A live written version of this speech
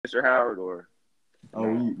Mr. Howard, or Oh,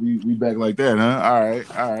 no? we back like that, huh? All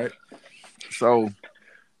right, all right. So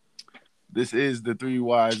this is the Three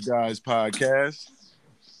Wise Guys podcast,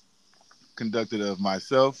 conducted of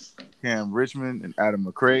myself, Cam Richmond, and Adam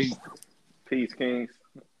McCrae. Peace, Kings.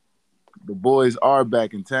 The boys are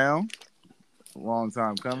back in town. A long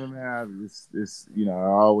time coming, man. It's I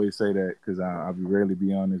always say that because I rarely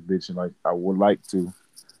be on this bitch and like I would like to.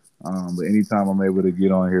 But anytime I'm able to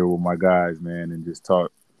get on here with my guys, man, and just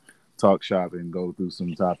talk shop and go through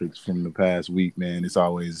some topics from the past week, man, it's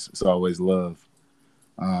always love.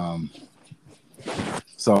 Um,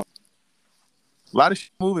 so a lot of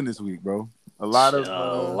shit moving this week, bro. A lot of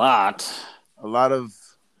A lot. a lot of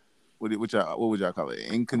what would y'all call it?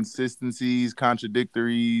 Inconsistencies,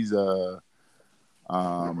 contradictories.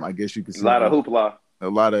 I guess you could A say lot of hoopla. a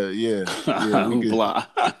lot of yeah. We could Hoopla.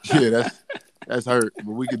 yeah. That's hurt,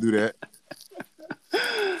 but we could do that.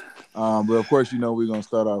 But of course, we're gonna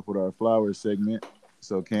start off with our flowers segment.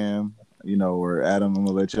 So Cam, or Adam, I'm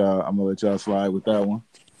gonna let y'all slide with that one.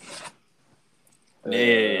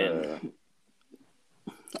 Man, Uh,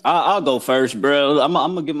 I'll go first, bro. I'm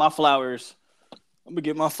gonna give my flowers. I'm gonna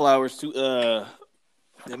give my flowers to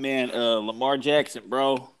the man Lamar Jackson,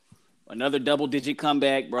 bro. Another double digit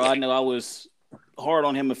comeback, bro. I know I was hard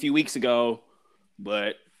on him a few weeks ago,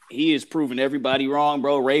 but he is proving everybody wrong,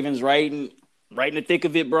 bro. Ravens right in the thick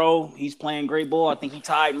of it, bro. He's playing great ball. I think he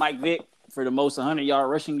tied Mike Vick for the most 100-yard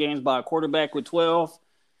rushing games by a quarterback with 12.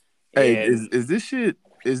 Hey, And is this shit?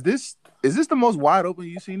 Is this the most wide open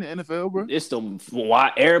you've seen in the NFL, bro? it's the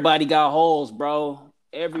why everybody got holes, bro.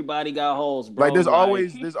 Everybody got holes, Like bro. there's Like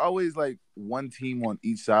always there's always like one team on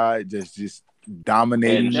each side just Head and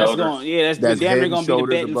dominating. shoulders. that's That's damn head near and gonna be the shoulders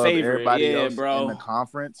betting above favorite. everybody Yeah, else in the bro.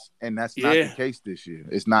 conference, and that's not the Yeah. case this year.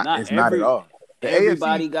 It's not. Not It's not at every all. The AFC,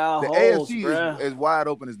 everybody got the holes, AFC is bro. as wide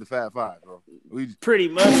open as the Fat Five, bro. Pretty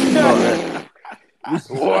much. We just call that. We,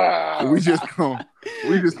 we Wow. just gonna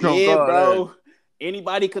we just gonna Yeah, call that. bro.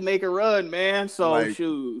 Anybody could make a run, man. So Like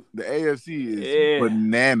shoot. the AFC is Yeah.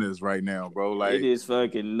 bananas right now, bro. It Like is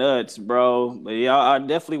fucking nuts, bro. But yeah, I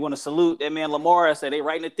definitely want to salute that man Lamar. I said they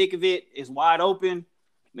right in the thick of it. It's wide open.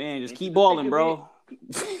 Man, just Into keep the thick balling, of it. bro.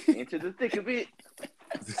 Into the thick of it.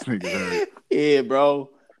 this nigga's hurt. Yeah,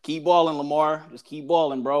 bro. Keep balling, Lamar. Just keep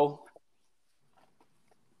balling, bro.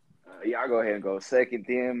 Yeah, I'll go ahead and go second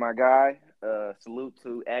then, my guy. Salute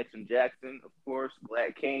to Action Jackson, of course,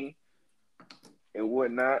 Black King and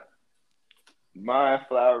whatnot. My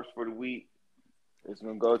flowers for the week is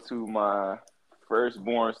going to go to my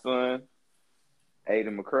firstborn son,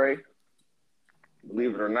 Aiden McCrae.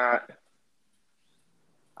 Believe it or not,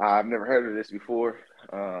 I've never heard of this before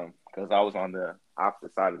because I was on the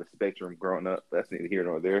opposite side of the spectrum growing up. That's neither here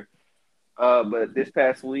nor there. But this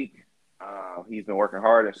past week, he's been working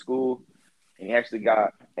hard at school, and he actually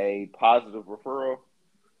got a positive referral.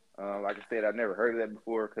 Like I said, I've never heard of that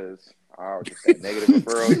before because I always just say negative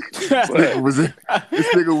referrals. This nigga But was in, this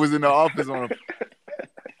nigga was in the office on a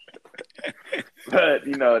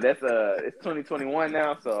but that's it's 2021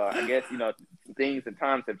 now, so I guess things and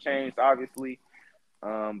times have changed, obviously.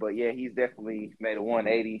 But yeah, he's definitely made a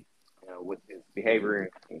 180 with his behavior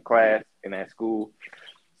in class and at school.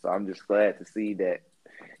 So I'm just glad to see that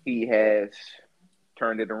he has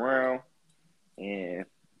turned it around and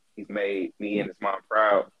he's made me and his mom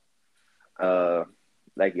proud,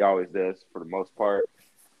 like he always does for the most part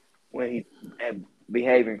when he's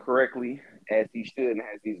behaving correctly as he should and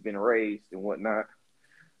as he's been raised and whatnot.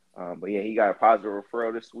 But yeah, he got a positive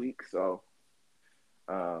referral this week, so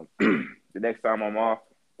the next time I'm off,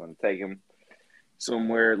 I'm gonna take him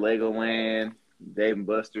somewhere, Legoland, Dave and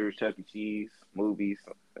Buster's, Chuck E. Cheese, movies,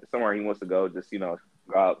 somewhere he wants to go. Just go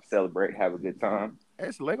out, celebrate, have a good time.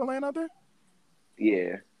 It's Legoland out there.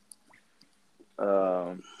 Yeah.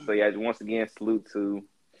 So yeah, once again, salute to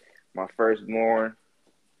my firstborn,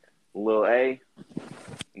 Lil A,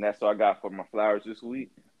 and that's what I got for my flowers this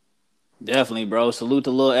week. Definitely, bro. Salute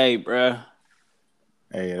to Lil A, bro.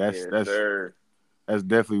 Hey, that's Yes, that's sir. that's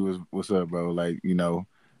definitely what's up, bro. Like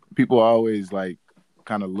people always like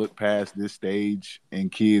kind of look past this stage in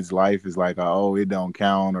kids' life is like, oh, it don't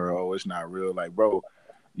count or oh, it's not real. Like, bro,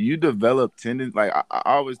 you develop like I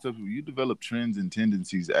always tell people, you develop trends and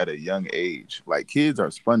tendencies at a young age. Like kids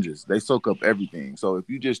are sponges; they soak up everything. So if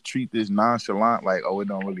you just treat this nonchalant, like, oh, it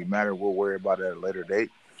don't really matter, we'll worry about it at a later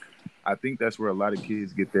date. I think that's where a lot of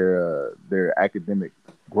kids get their academic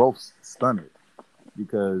growth stunted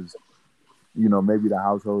because maybe the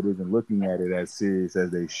household isn't looking at it as serious as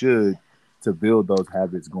they should to build those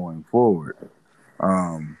habits going forward.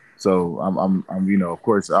 So I'm of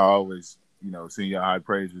course I always sing your high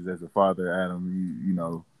praises as a father,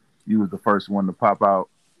 Adam. You was the first one to pop out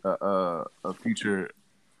a future,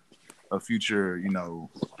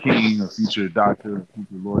 king, a future doctor, a future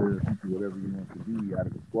lawyer, a future whatever you want to be out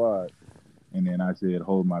of the squad. And then I said,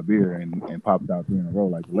 hold my beer and popped out 3 in a row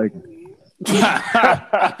like the Lakers.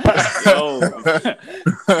 yo,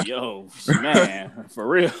 yo, man, for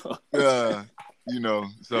real. uh,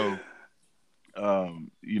 so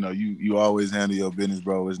you always handle your business,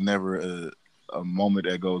 bro. It's never a moment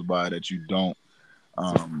that goes by that you don't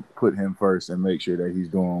put him first and make sure that he's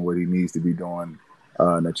doing what he needs to be doing,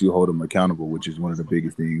 and that you hold him accountable, which is one of the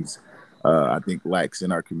biggest things I think lacks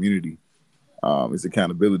in our community. Is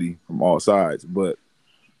accountability from all sides, but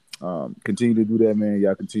continue to do that, man.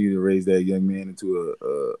 Y'all continue to raise that young man into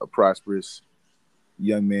a prosperous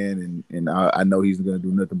young man, and I know he's going to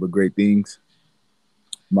do nothing but great things.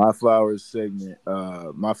 My flowers segment,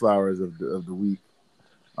 my flowers of the week.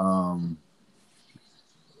 Um,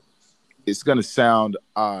 it's going to sound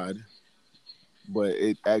odd, but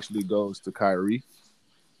it actually goes to Kyrie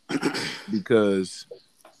because,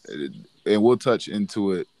 and we'll touch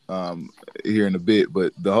into it here in a bit,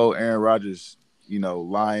 but the whole Aaron Rodgers,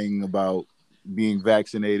 lying about being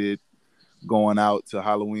vaccinated, going out to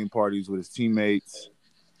Halloween parties with his teammates,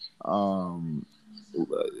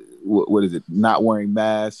 what is it, not wearing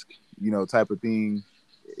mask, type of thing.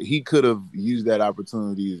 He could have used that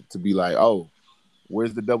opportunity to be like, oh,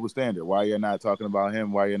 where's the double standard? Why you're not talking about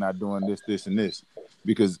him? Why you're not doing this, this, and this?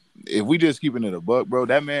 Because if we just keeping it a buck, bro,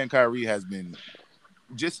 that man Kyrie has been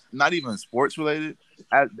just not even sports related.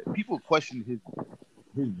 People question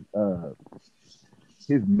his uh,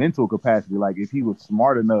 his mental capacity, like if he was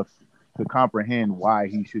smart enough to comprehend why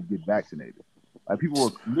he should get vaccinated. Like people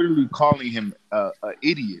were literally calling him a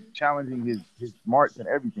idiot, challenging his smarts and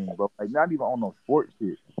everything, bro. Like not even on no sports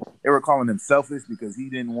shit. They were calling him selfish because he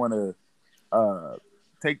didn't want to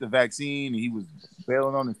take the vaccine and he was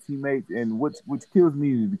bailing on his teammates. And which kills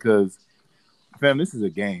me is because, fam, this is a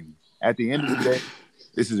game. At the end of the day,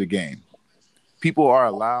 this is a game. People are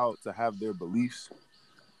allowed to have their beliefs,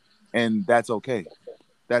 and that's okay.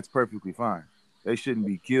 That's perfectly fine. They shouldn't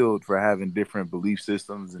be killed for having different belief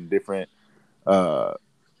systems and different uh,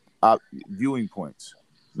 viewing points.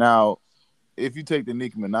 Now, if you take the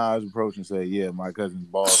Nicki Minaj approach and say, "Yeah, my cousin's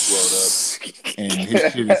balls swelled up, and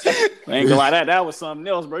his shit is," I ain't gonna lie, that was something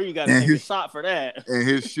else, bro. You gotta take a shot for that. And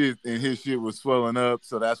his shit was swelling up,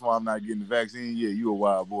 so that's why I'm not getting the vaccine. Yeah, you a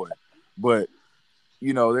wild boy. But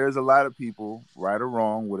there's a lot of people, right or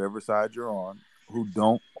wrong, whatever side you're on, who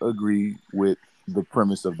don't agree with the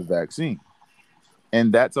premise of the vaccine.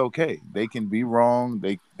 And that's okay. They can be wrong.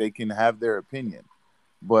 They can have their opinion.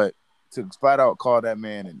 But to flat out call that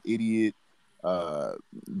man an idiot, uh,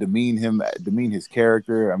 demean his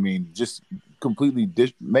character, I mean, just completely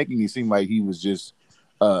making it seem like he was just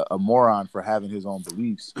a moron for having his own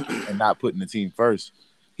beliefs and not putting the team first.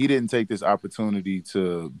 He didn't take this opportunity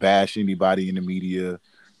to bash anybody in the media,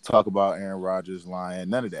 talk about Aaron Rodgers lying,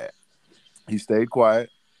 none of that. He stayed quiet.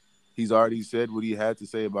 He's already said what he had to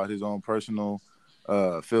say about his own personal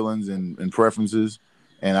feelings and preferences,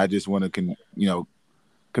 and I just want to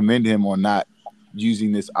commend him on not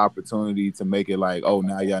using this opportunity to make it like, oh,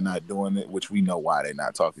 now y'all not doing it, which we know why they're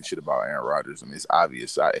not talking shit about Aaron Rodgers. I mean, it's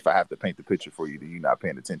obvious. If I have to paint the picture for you, then you're not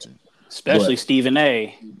paying attention. Especially Stephen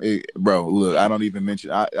A. Bro, look, I don't even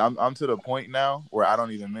mention. I'm to the point now where I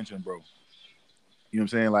don't even mention bro. You know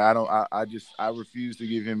what I'm saying? Like I refuse to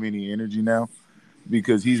give him any energy now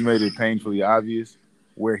because he's made it painfully obvious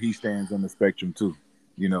where he stands on the spectrum too.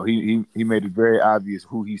 He made it very obvious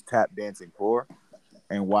who he's tap dancing for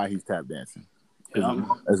and why he's tap dancing. Because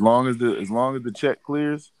as long as the check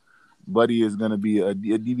clears, Buddy is gonna be a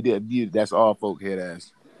DVD. That's all folk head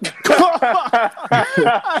ass. I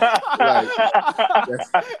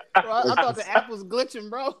thought the app was glitching,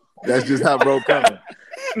 bro. That's just how bro coming.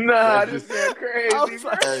 Nah, this is crazy. I was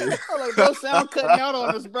like, bro, sound cutting out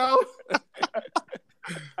on us, bro.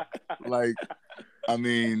 Like, I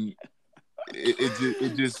mean,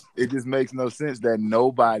 it just makes no sense that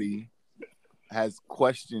nobody has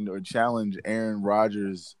questioned or challenged Aaron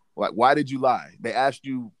Rodgers. Like, why did you lie? They asked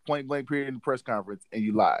you point blank period in the press conference, and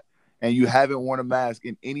you lied. And you haven't worn a mask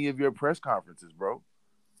in any of your press conferences, bro.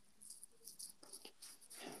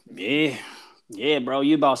 Yeah, bro.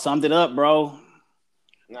 You about summed it up, bro.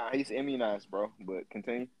 Nah, he's immunized, bro. But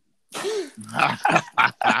continue.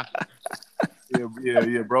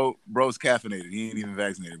 Yeah, bro. Bro's caffeinated. He ain't even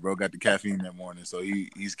vaccinated. Bro got the caffeine that morning, so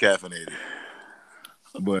he's caffeinated.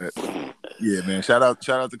 But yeah, man. Shout out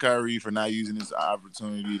to Kyrie for not using this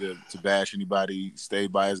opportunity to bash anybody.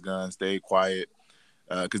 Stayed by his gun. Stayed quiet.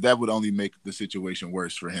 Because that would only make the situation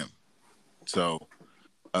worse for him. So,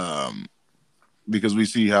 because we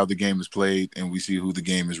see how the game is played and we see who the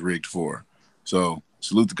game is rigged for. So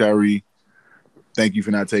salute to Kyrie. Thank you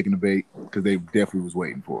for not taking the bait because they definitely was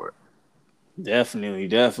waiting for it.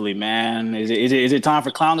 Definitely, man. Is it time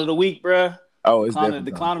for clown of the week, bruh? Oh, it's definitely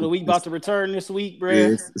The time. clown of the week about to return this week, Yeah,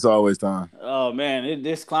 bruh. it's always time. Oh man,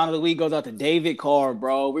 this clown of the week goes out to David Carr,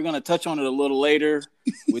 bro. We're gonna touch on it a little later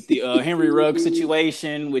with the Henry Ruggs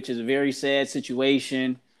situation, which is a very sad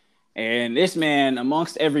situation. And this man,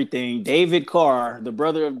 amongst everything, David Carr, the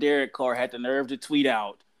brother of Derek Carr, had the nerve to tweet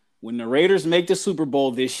out, "When the Raiders make the Super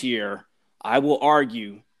Bowl this year, I will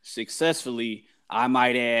argue successfully, I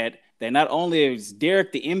might add, that not only is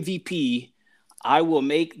Derek the MVP, I will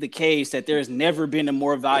make the case that there's never been a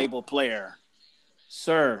more valuable player."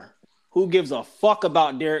 Sir, who gives a fuck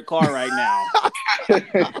about Derek Carr right now?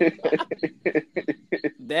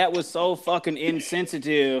 That was so fucking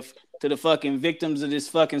insensitive to the fucking victims of this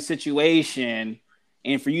fucking situation.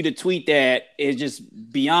 And for you to tweet that is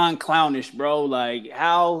just beyond clownish, bro. Like,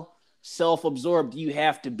 how self-absorbed do you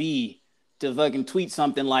have to be to fucking tweet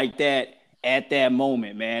something like that at that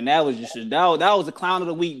moment, man? That was just that was the clown of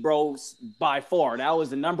the week, bro, by far. That was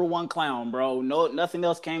the number one clown, bro. No, nothing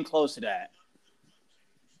else came close to that.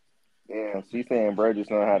 Yeah, so you saying bro just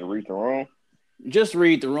know how to read the room? Just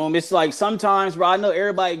read the room. It's like sometimes, bro, I know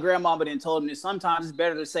everybody grandmama didn't told him this. Sometimes it's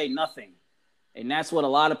better to say nothing. And that's what a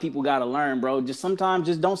lot of people got to learn, bro. Just sometimes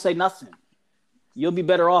just don't say nothing. You'll be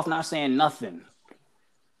better off not saying nothing.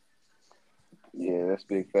 Yeah, that's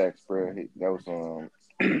big facts, bro. That was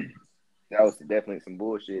that was definitely some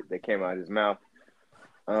bullshit that came out of his mouth.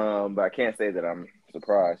 But I can't say that I'm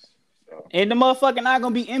surprised. So. And the motherfucker not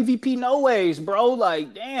gonna be MVP no ways, bro.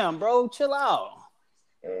 Like, damn, bro, chill out.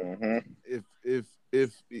 Mm-hmm. If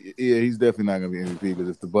yeah, he's definitely not gonna be MVP because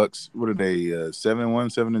if the Bucks, what are they,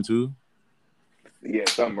 7-1, 7-2? Yeah,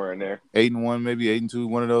 somewhere in there. 8-1, maybe 8-2,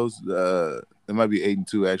 one of those. It might be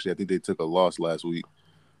 8-2 actually. I think they took a loss last week.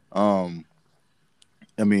 I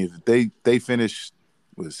mean, if they finish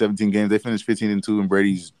with 17 games, they finished 15-2, and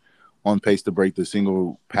Brady's on pace to break the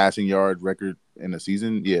single passing yard record in a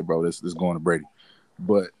season. Yeah, bro, this is going to Brady.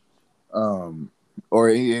 But or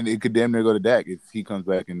and it could damn near go to Dak if he comes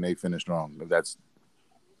back and they finish strong. That's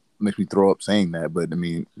makes me throw up saying that, but I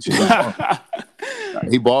mean,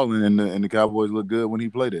 he balling and the Cowboys look good when he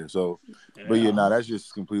played there. So, yeah. But yeah, that's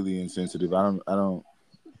just completely insensitive. I don't.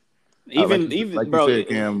 Even like bro, you said,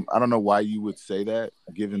 Cam, I don't know why you would say that,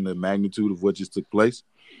 given the magnitude of what just took place,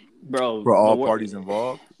 bro, for all parties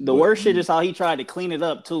involved. The worst shit is how he tried to clean it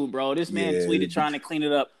up too, bro. This man tweeted trying to clean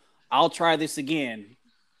it up. I'll try this again.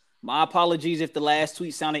 My apologies if the last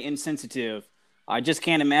tweet sounded insensitive. I just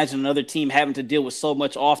can't imagine another team having to deal with so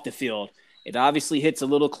much off the field. It obviously hits a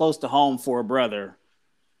little close to home for a brother.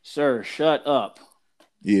 Sir, shut up.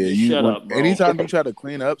 Yeah, shut up, bro. Anytime you try to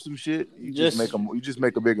clean up some shit, you just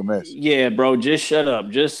make a bigger mess. Yeah, bro, just shut up.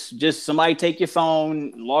 Just somebody take your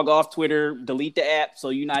phone, log off Twitter, delete the app, so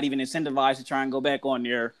you're not even incentivized to try and go back on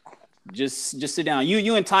there. Just sit down.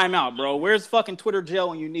 You in timeout, bro. Where's fucking Twitter jail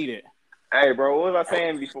when you need it? Hey, bro, what was I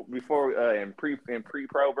saying before in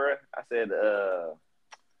pre-pro, bro? I said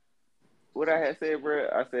what I had said, bro.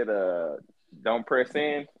 I said don't press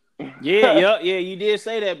in. Yeah, you did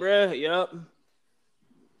say that, bro. Yep.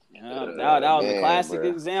 That was a classic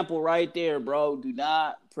example right there, bro. Do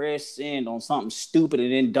not press send on something stupid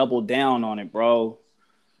and then double down on it, bro.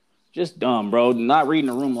 Just dumb, bro. Not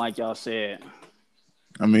reading the room like y'all said.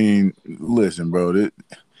 I mean, listen, bro.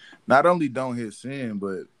 Not only don't hit send,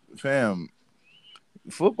 but fam,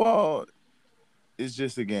 football is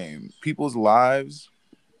just a game. People's lives,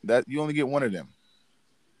 that you only get one of them.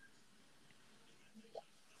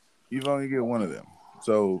 You only get one of them.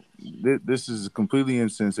 So this is completely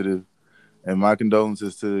insensitive, and my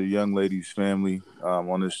condolences to the young lady's family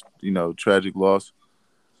on this, tragic loss.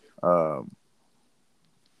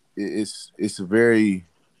 It's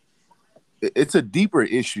a deeper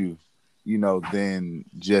issue, than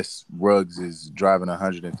just Ruggs is driving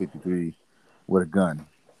 153 with a gun,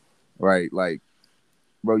 right? Like,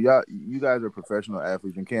 bro, you guys are professional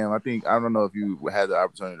athletes, and Cam, I don't know if you had the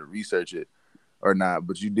opportunity to research it or not,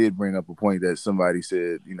 but you did bring up a point that somebody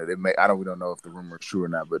said, we don't know if the rumor is true or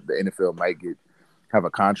not, but the NFL might have a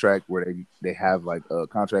contract where they have like a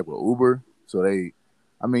contract with Uber. So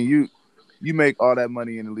you make all that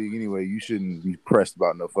money in the league anyway. You shouldn't be pressed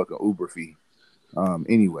about no fucking Uber fee.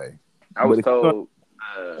 Anyway. I was told,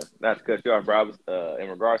 not to cut you off, bro, I was, in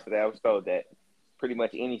regards to that, I was told that pretty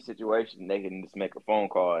much any situation, they can just make a phone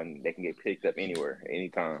call and they can get picked up anywhere,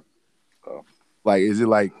 anytime. So. Like, is it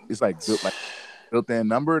like, it's like built-in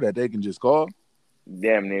number that they can just call?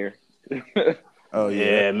 Damn near. Oh yeah.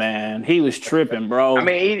 Yeah, man, he was tripping, I bro.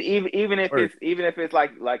 mean, Work. even if it's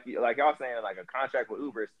like y'all saying like a contract with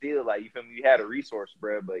Uber, it's still like you feel me. You had a resource,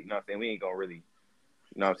 bro, but you know what I'm saying. We ain't gonna really,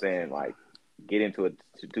 you know what I'm saying, like get into it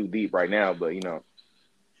too deep right now. But you know,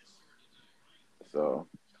 so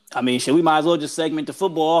I mean, shit, we might as well just segment the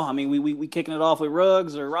football. I mean, we kicking it off with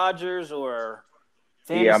Ruggs or Rogers or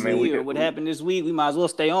yeah, I mean we fantasy or could. what happened this week. We might as well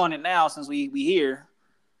stay on it now since we here.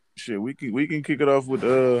 Shit, we can kick it off with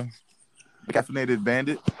caffeinated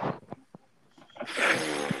bandit.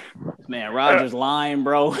 Man, Rogers lying,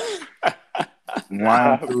 bro. Lying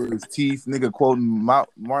Nah, through his teeth, nigga quoting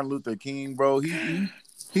Martin Luther King, bro. He's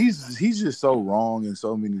just so wrong in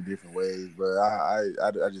so many different ways, bro.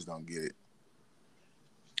 I just don't get it.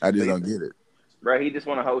 I just don't get it. bro, he just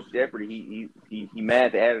want to host Jeopardy. He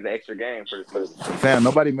mad they added an extra game for this movie. Fam,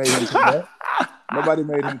 nobody made him come back. Nobody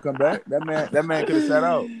made him come back. That man could have sat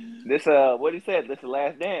out. This what he said. This is the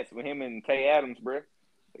last dance with him and Tay Adams, bro.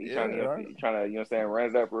 He Yeah, trying to right. you know what I'm saying, run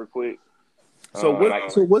it up real quick. So what?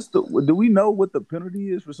 Like, So what's the? Do we know what the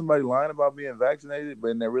penalty is for somebody lying about being vaccinated,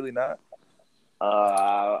 but they're really not?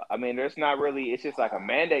 I mean, there's not really. It's just like a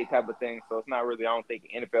mandate type of thing. So it's not really. I don't think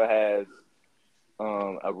NFL has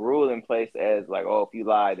a rule in place as like, oh, if you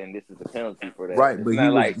lie, then this is the penalty for that. Right, It's but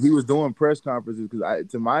not like he was doing press conferences because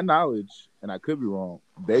to my knowledge, and I could be wrong,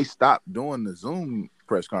 they stopped doing the Zoom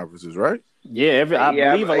press conferences, right? Yeah, I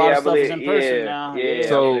yeah, believe a lot yeah, of stuff is believe, in person yeah, now. yeah.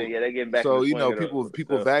 So Yeah, they getting back. so in the you know, swing of the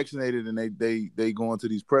people stuff. vaccinated and they go into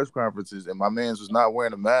these press conferences, and my man's was not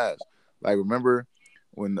wearing a mask. Like remember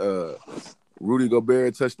when Rudy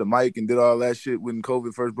Gobert touched the mic and did all that shit when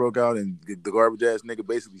COVID first broke out, and the garbage ass nigga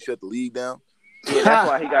basically shut the league down. Yeah, that's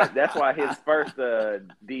why he got. That's why his first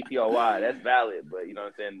DPOY. That's valid, but you know what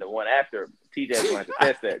I'm saying. The one after TJ's going to have to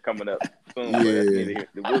test that coming up soon. But that's neither here.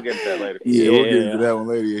 We'll get into that later. Yeah, we'll get into Yeah. that one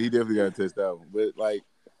later. Yeah, he definitely got to test that one. But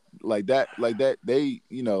like that, they,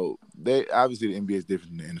 you know, they obviously the NBA is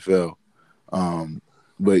different than the NFL.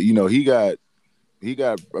 But you know, he got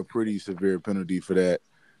a pretty severe penalty for that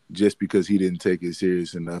just because he didn't take it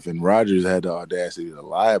serious enough. And Rodgers had the audacity to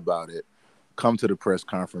lie about it, come to the press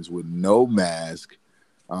conference with no mask.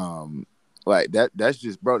 Like that's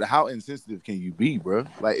just, bro, how insensitive can you be, bro?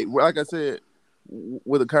 Like I said,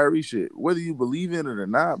 with the Kyrie shit, whether you believe in it or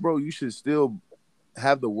not, bro, you should still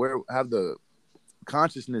have the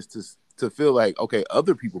consciousness to feel like, okay,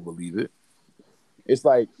 other people believe it. It's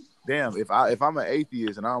like, damn, if I'm an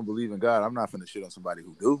atheist and I don't believe in God, I'm not finna shit on somebody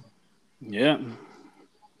who do. Yeah.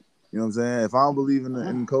 You know what I'm saying? If I don't believe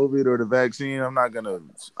in COVID or the vaccine, I'm not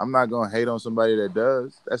gonna hate on somebody that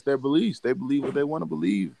does. That's their beliefs. They believe what they want to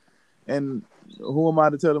believe, and who am I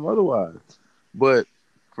to tell them otherwise? But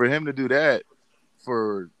for him to do that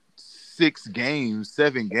for 7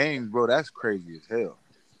 games, bro, that's crazy as hell.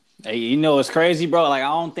 Hey, you know it's crazy, bro. Like I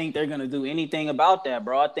don't think they're gonna do anything about that,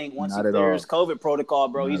 bro. I think once Not he at clears all. COVID protocol,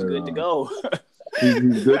 bro, Not he's at good to all. go.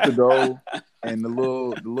 He's good to go. And the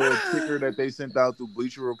little ticker that they sent out through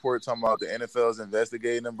Bleacher Report talking about the NFL's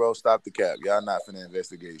investigating them, bro. Stop the cap. Y'all not finna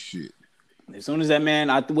investigate shit. As soon as that man,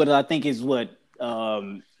 what I think is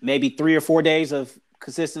maybe 3 or 4 days of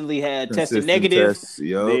consistently had tested Consistent negative, tests,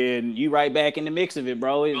 yup. then you right back in the mix of it,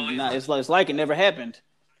 bro. It's like it never happened.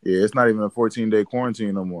 Yeah, it's not even a 14-day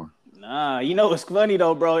quarantine no more. Nah, you know what's funny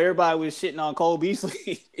though, bro? Everybody was shitting on Cole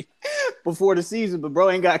Beasley before the season, but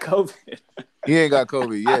bro ain't got COVID. He ain't got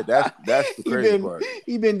COVID yet. That's the crazy part.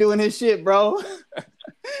 He been doing his shit, bro.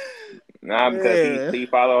 Nah, because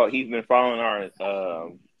he's been following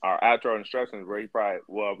our outro instructions where he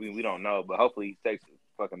probably, we don't know, but hopefully he takes a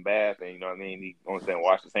fucking bath and, you know what I mean, he understand,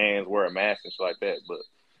 wash his hands, wear a mask and shit like that. But,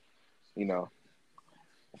 you know,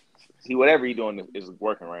 whatever he doing is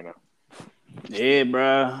working right now. Yeah,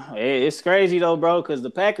 bro. It's crazy though, bro, because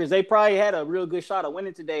the Packers, they probably had a real good shot of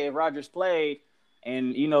winning today if Rodgers played.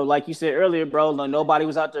 And, you know, like you said earlier, bro, nobody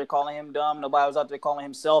was out there calling him dumb. Nobody was out there calling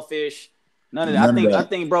him selfish. None of that. I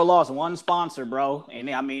think bro lost one sponsor, bro. And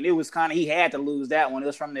I mean, it was kind of, he had to lose that one. It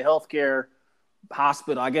was from the healthcare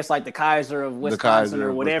hospital. I guess like the Kaiser of Wisconsin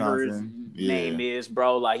or whatever his name is,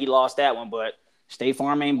 bro. Like he lost that one, but State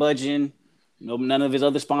Farm ain't budging. None of his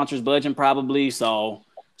other sponsors budging probably. So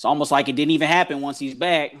it's almost like it didn't even happen once he's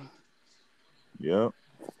back. Yep.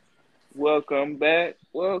 Welcome back.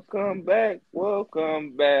 Welcome back.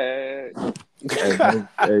 Welcome back.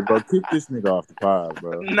 Hey, bro, kick this nigga off the pod,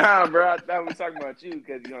 bro. Nah, bro. I thought we were talking about you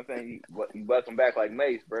because, you know what I'm saying, you welcome back like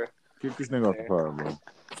Mace, bro. Kick this nigga off the pod, bro.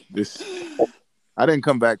 I didn't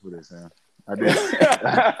come back for this, man.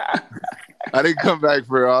 I didn't come back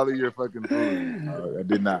for all of your fucking foolery. I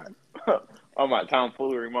did not. Oh, my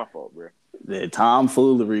tomfoolery, my fault, bro. The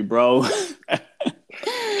tomfoolery, bro.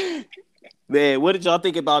 Man, what did y'all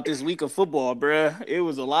think about this week of football, bruh? It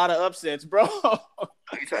was a lot of upsets, bro.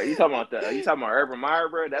 You talking about Urban Meyer,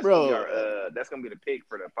 bro? That's gonna be bro, our that's gonna be the pick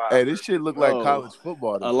for the Hey, pod, bro. this shit look like bro. college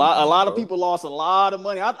football A this lot, a weekend, lot of bro. people lost a lot of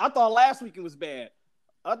money. I thought last weekend was bad.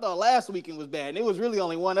 I thought last weekend was bad, and it was really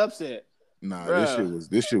only one upset, Nah, bruh.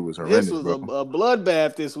 this shit was This horrendous, was bro. a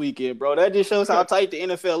bloodbath this weekend, bro. That just shows how tight the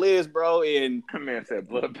NFL is, bro. And Man said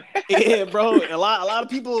blood. yeah, bro. A lot of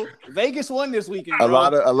people. Vegas won this weekend, A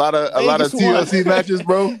lot bro. of a lot of a lot of Vegas won. TLC matches,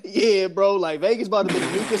 bro. Yeah, bro. Like Vegas about to be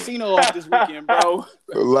the new casino off this weekend, bro.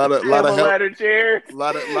 A lot of Table ladder chairs.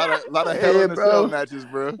 lot of Hell Yeah, in a Cell bro. matches,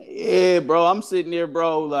 bro. Yeah, bro. I'm sitting there,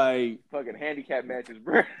 bro. Like Fucking handicap matches,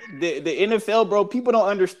 bro. the NFL, bro. People don't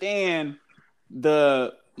understand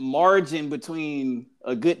the margin between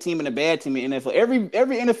a good team and a bad team in NFL. Every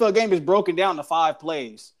NFL game is broken down to 5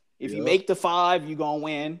 plays. If you Yep. make the 5, you're gonna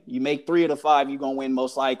win. You make 3 of the 5, you're gonna win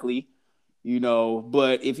most likely.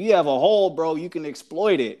 But if you have a hole, bro, you can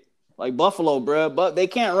exploit it. Like Buffalo, bro, but they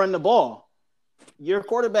can't run the ball. Your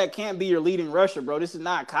quarterback can't be your leading rusher, bro. This is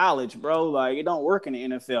not college, bro. Like it don't work in the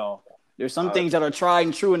NFL. There's some things that are tried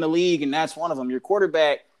and true in the league, and that's one of them. Your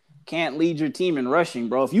quarterback can't lead your team in rushing,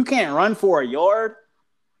 bro. If you can't run for a yard,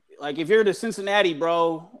 like if you're the Cincinnati,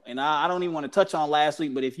 bro, and I don't even want to touch on last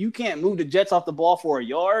week, but if you can't move the Jets off the ball for a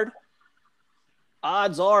yard,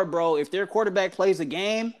 odds are, bro, if their quarterback plays a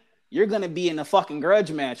game, you're going to be in a fucking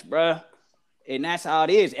grudge match, bro. And that's how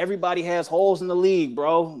it is. Everybody has holes in the league,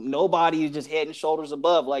 bro. Nobody is just head and shoulders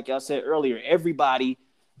above, like y'all said earlier. Everybody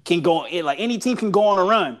can go in, like any team can go on a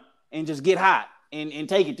run and just get hot and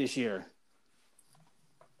take it this year.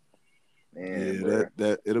 Man, Yeah,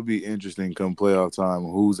 that it'll be interesting come playoff time.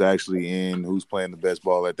 Who's actually in? Who's playing the best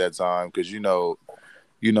ball at that time? Because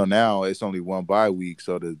now it's only one bye week,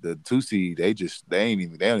 so the 2 seed they don't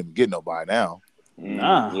even get no bye now.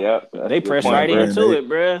 Nah. Yep. They press right bro. into it,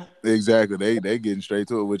 bro. Exactly, they getting straight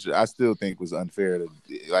to it, which I still think was unfair. To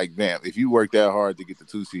like, damn, if you work that hard to get the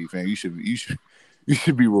 2 seed, fam, you should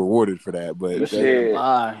be rewarded for that. But Shit.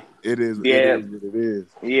 Lie. it is Yeah. it is what it is.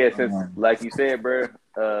 Yeah, since like you said, bro.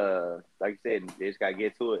 Like you said, they just gotta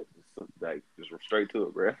get to it. Like just straight to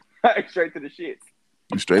it, bro. Straight to the shit.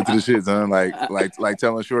 Straight to the shit, son. Like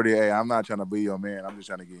telling Shorty, hey, I'm not trying to be your man. I'm just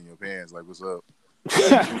trying to get in your pants. Like, what's up?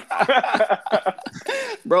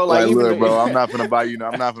 Bro, Like, even look, bro, I'm not gonna buy you.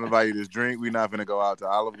 I'm not gonna buy you this drink. We're not gonna go out to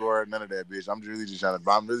Olive Garden. None of that, bitch. I'm really just trying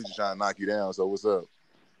to knock you down. So what's up?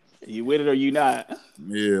 You with it or you not?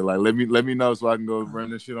 Yeah, like let me know so I can go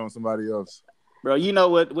run this shit on somebody else. Bro, you know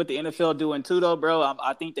what the NFL doing too, though, bro?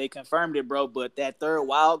 I think they confirmed it, bro. But that third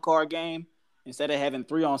wild card game, instead of having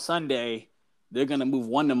 3 on Sunday, they're gonna move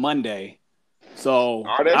 1 to Monday. So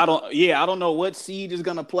Are they? I don't know what seed is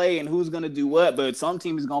gonna play and who's gonna do what, but some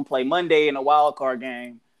team is gonna play Monday in a wild card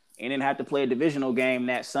game and then have to play a divisional game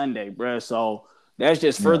that Sunday, bro. So that's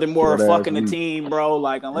just furthermore fucking the team, bro.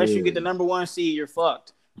 Like unless you get the number 1 seed, you're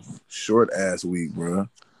fucked. Short ass week, bro.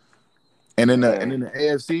 And in the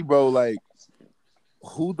AFC, bro, like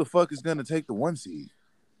who the fuck is gonna take the 1 seed?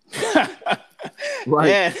 Like,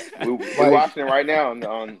 yeah. We're watching it right now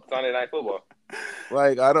on Sunday Night Football.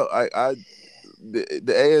 Like the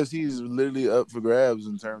AFC is literally up for grabs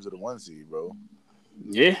in terms of the 1 seed, bro.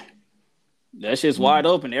 Yeah. That shit's wide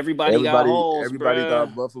open. Everybody got holes, Everybody bruh.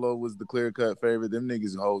 thought Buffalo was the clear-cut favorite. Them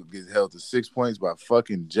niggas get held to 6 points by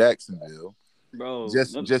fucking Jacksonville. Bro.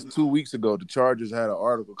 Just 2 weeks ago, the Chargers had an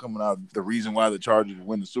article coming out. The reason why the Chargers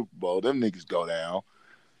win the Super Bowl, them niggas go down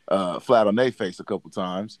flat on their face a couple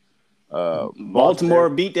times. Baltimore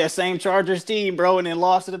beat that same Chargers team, bro, and then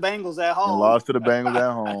lost to the Bengals at home.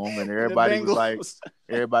 And everybody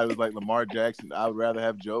was like Lamar Jackson. I would rather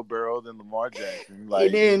have Joe Burrow than Lamar Jackson.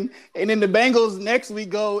 Like, and then the Bengals next week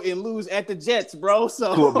go and lose at the Jets, bro.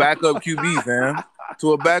 So to a backup QB, fam.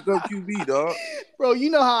 To a backup QB, dog. Bro, you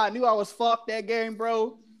know how I knew I was fucked that game,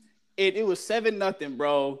 bro? It was 7-0,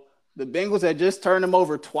 bro. The Bengals had just turned them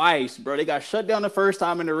over twice, bro. They got shut down the first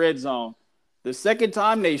time in the red zone. The second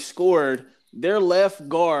time they scored, their left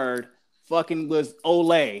guard fucking was Ole.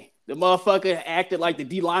 The motherfucker acted like the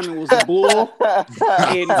D lineman was a bull and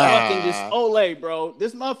fucking just Ole, bro.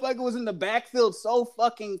 This motherfucker was in the backfield so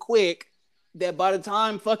fucking quick that by the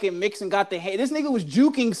time fucking Mixon got the hand, this nigga was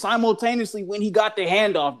juking simultaneously when he got the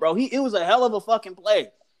handoff, bro. It was a hell of a fucking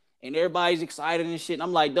play. And everybody's excited and shit. And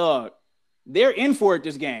I'm like, dog, they're in for it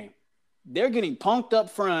this game. They're getting punked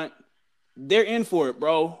up front. They're in for it,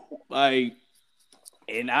 bro. Like,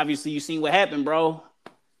 and obviously you seen what happened, bro.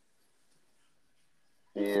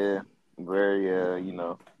 Yeah, very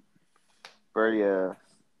very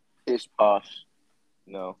ish posh,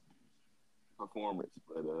 performance.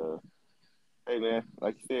 But hey man,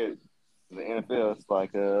 like you said, the NFL, it's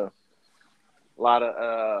like a lot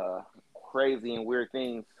of crazy and weird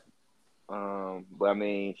things. But I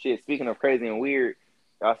mean, shit. Speaking of crazy and weird,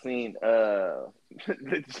 y'all seen the Jets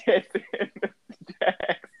and the Jags.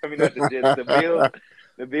 I mean, not the Jets, the Bills.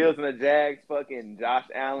 The Bills and the Jags. Fucking Josh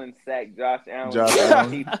Allen sacked Josh Allen. Josh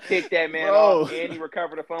Allen. He picked that man Bro. off, and he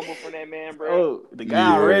recovered a fumble from that man, bro. Oh, the guy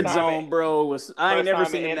on Yeah. red First time zone, bro, was I ain't First never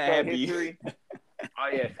time seen in him that NFL happy. history. Oh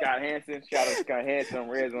yeah, Scott Hansen. Shout out to Scott Hansen on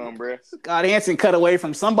red zone, bro. Scott Hansen cut away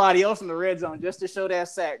from somebody else in the red zone just to show that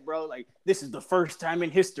sack, bro. Like, this is the first time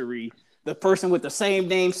in history the person with the same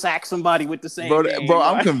name sacked somebody with the same name. Bro,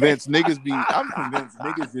 I'm Like, convinced niggas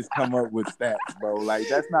just come up with stats, bro. Like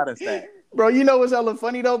that's not a stat. bro, you know what's hella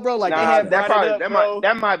funny though, bro? Like they Nah, had that brought it probably up, bro.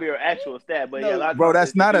 that might be an actual stat, but yeah, a No, lot of Bro, times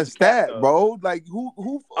that's they not a use cap, stat, though. bro. Like who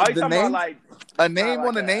Oh, you the talking about name like a name like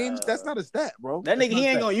on the names? That's not a stat, bro. that That's nigga, not he a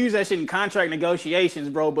ain't stat. gonna use that shit in contract negotiations,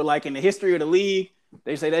 bro. But like in the history of the league,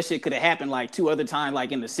 they say that shit could have happened like 2 other times,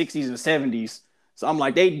 like in the 60s and 70s. So I'm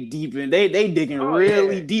like, they digging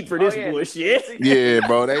really deep for this bullshit. Yeah,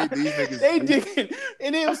 bro. These niggas They digging,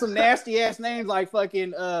 and it was some nasty ass names like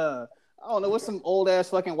fucking I don't know what's some old ass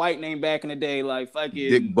fucking white name back in the day, like fucking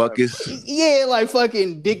Dick Buckus. yeah, like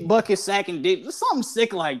fucking Dick Bucket sacking Dick, something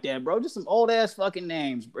sick like that, bro. Just some old ass fucking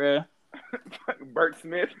names, bro. Bert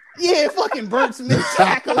Smith. Yeah, fucking Bert Smith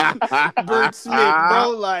tackling Bert Smith, bro.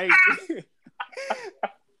 Like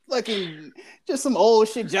fucking just some old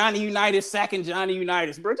shit. Johnny Unitas sacking Johnny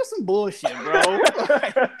Unitas, bro. Just some bullshit, bro.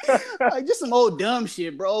 like just some old dumb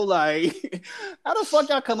shit, bro. Like, how the fuck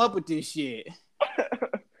y'all come up with this shit?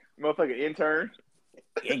 Motherfucking intern.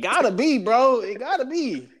 It gotta be, bro. It gotta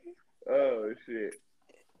be. Oh shit.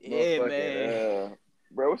 Yeah, man.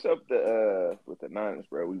 Bro, what's up with the Niners,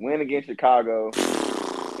 bro? We win against Chicago.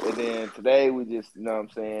 And then today we just, you know what I'm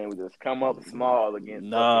saying, we just come up small against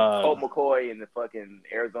fucking Colt McCoy and the fucking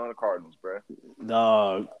Arizona Cardinals, bro.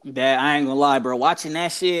 Dog, that I ain't gonna lie, bro. Watching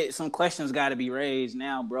that shit, some questions got to be raised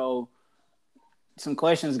now, bro. Some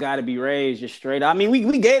questions got to be raised just straight. I mean,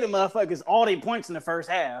 we gave the motherfuckers all their points in the first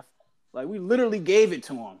half. Like, we literally gave it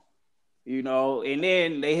to them, you know. And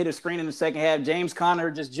then they hit a screen in the second half. James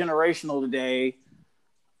Conner just generational today.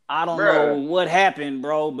 I don't know what happened,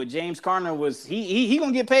 bro, but James Conner was he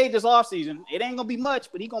gonna get paid this offseason. It ain't gonna be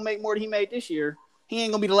much, but he gonna make more than he made this year. He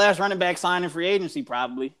ain't gonna be the last running back signed in free agency,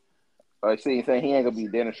 probably. I see you saying he ain't gonna be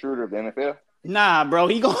Dennis Schroeder of the NFL. Nah, bro,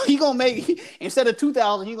 he gonna make instead of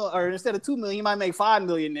 2,000, instead of 2 million, he might make 5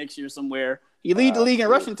 million next year somewhere. He lead the league in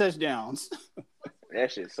rushing touchdowns.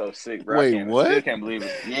 That shit's so sick, bro. Wait, what? I can't believe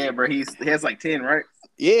it. Yeah, bro, he has like 10, right?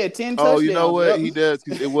 Yeah, 10 touchdowns. Oh, you know what? Yep. He does,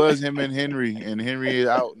 because it was him and Henry is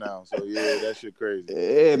out now. So, yeah, that shit crazy.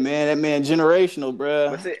 Yeah, man, that man generational,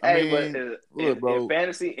 bro. But see, bro.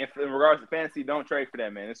 In regards to fantasy, don't trade for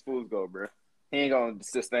that, man. This fool's go, bro. He ain't going to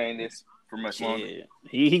sustain this for much longer.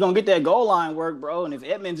 He going to get that goal line work, bro. And if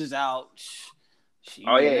Edmonds is out,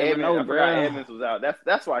 Edmonds. I forgot Edmonds was out.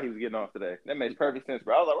 That's why he was getting off today. That makes perfect sense,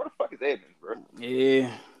 bro. I was like, where the fuck is Edmonds, bro?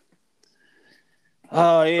 Yeah.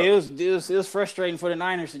 Oh, yeah, it was frustrating for the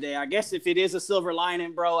Niners today. I guess if it is a silver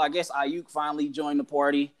lining, bro, I guess Ayuk finally joined the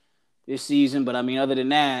party this season. But, I mean, other than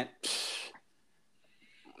that,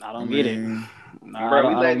 I don't get it. I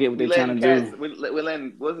don't get what they're trying to do. We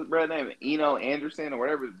letting, what's his brother name? Eno Anderson or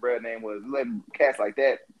whatever his brother name was. We letting cats like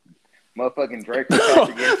that. Motherfucking Drake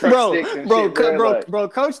bro,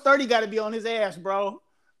 Coach 30 got to be on his ass, bro.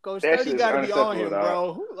 Coach 30 got to be on him,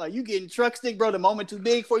 bro. Like, you getting truck stick, bro. The moment too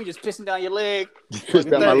big for you, just pissing down your leg. Piss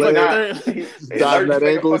down my leg. Dodging that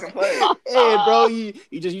ankles. Yeah, bro. You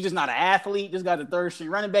just not an athlete. Just got the third string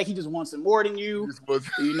running back. He just wants it more than you.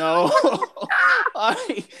 You know?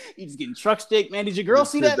 You just getting truck stick, man. Did your girl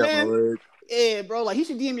see that, man? Yeah, bro. Like, he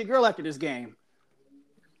should DM your girl after this game.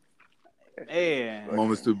 Man.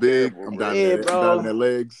 Moment's too big. I'm diving their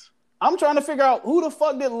legs. I'm trying to figure out who the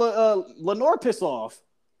fuck did Lenore piss off.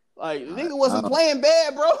 Like, the nigga wasn't playing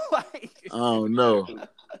bad, bro. Like, I don't know.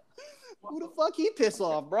 Who the fuck he piss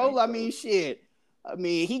off, bro? I mean, shit. I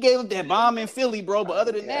mean, he gave up that bomb in Philly, bro. But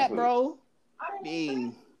other than that, bro, I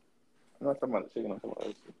mean, I'm not talking about the chicken. I'm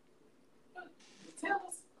talking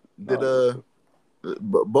about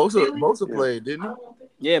Bosa played, didn't he?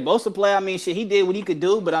 Yeah, Bosa play. I mean, shit, he did what he could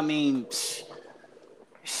do, but I mean,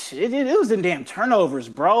 shit, it was them damn turnovers,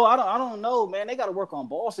 bro. I don't know, man. They got to work on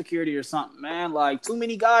ball security or something, man. Like, too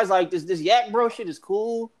many guys like this yak bro shit is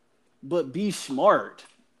cool, but be smart.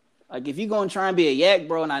 Like, if you're going to try and be a yak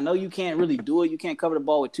bro, and I know you can't really do it, you can't cover the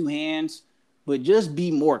ball with two hands, but just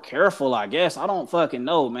be more careful, I guess. I don't fucking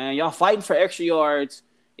know, man. Y'all fighting for extra yards.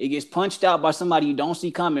 It gets punched out by somebody you don't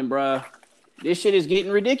see coming, bro. This shit is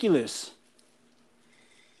getting ridiculous.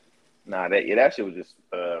 Nah, that shit was just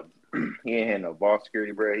he ain't had no ball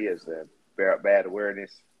security, bro. He has the bad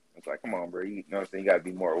awareness. It's like, come on, bro. You know what I'm saying? You got to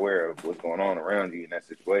be more aware of what's going on around you in that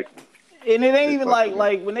situation. And it ain't even like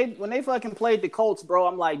when they fucking played the Colts, bro.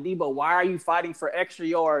 I'm like, Debo, why are you fighting for extra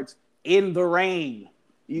yards in the rain?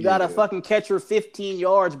 You gotta fucking catch your 15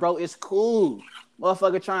 yards, bro. It's cool.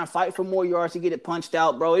 Motherfucker trying to fight for more yards to get it punched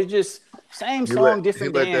out, bro. It's just same song,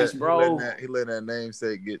 different dance, bro. He let that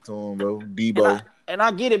namesake get to him, bro. Debo. And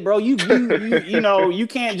I get it, bro. You know, you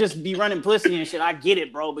can't just be running pussy and shit. I get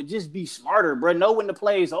it, bro. But just be smarter, bro. Know when the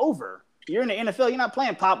play is over. You're in the NFL. You're not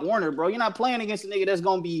playing Pop Warner, bro. You're not playing against a nigga that's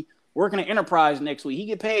gonna be working at Enterprise next week. He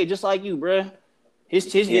get paid just like you, bro. His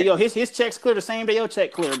checks clear the same day your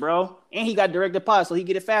check clear, bro. And he got direct deposit, so he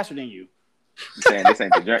get it faster than you. You saying this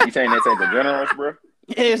ain't the generals, bro?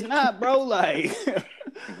 Yeah, it's not, bro. Like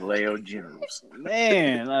Leo Generals.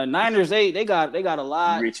 Man, Niners, they got a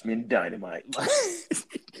lot. Richmond Dynamite.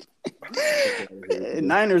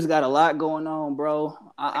 Niners got a lot going on, bro.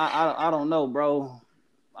 I don't know, bro.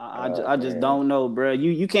 I just don't know, bro.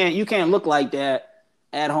 You can't look like that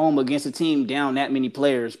at home against a team down that many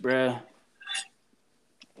players, bro.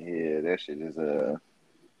 Yeah, that shit is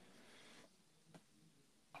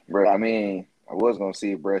bro. I mean, I was gonna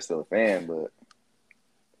see if Brett's still a fan, but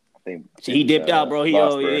I think he dipped out, bro. He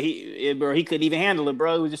couldn't even handle it,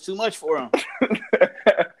 bro. It was just too much for him.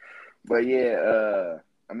 But yeah,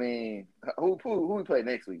 I mean, who we play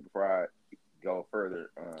next week before I go further?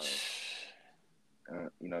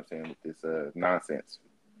 You know what I'm saying, with this nonsense.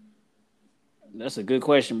 That's a good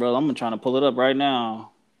question, bro. I'm trying to pull it up right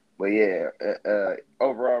now. But yeah,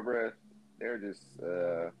 overall, bro, they're just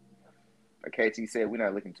like KT said, we're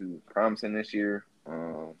not looking too promising this year.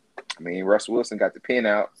 I mean, Russell Wilson got the pin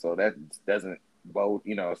out, so that doesn't bode,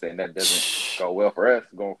 you know what I'm saying, that doesn't go well for us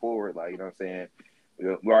going forward. Like, you know what I'm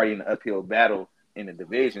saying, we're already in an uphill battle in the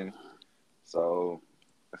division. So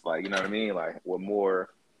it's like, you know what I mean? Like, what more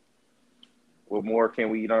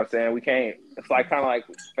can we, you know what I'm saying? We can't, it's like kind of like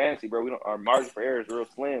fantasy, bro. Our margin for error is real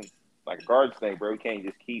slim. Like a guards thing, bro. We can't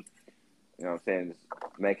just keep, you know what I'm saying, just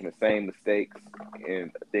making the same mistakes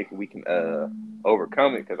and thinking we can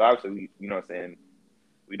overcome it. Because obviously, you know what I'm saying,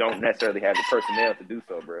 we don't necessarily have the personnel to do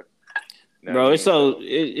so, bro. You know bro,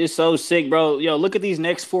 it's so sick, bro. Yo, look at these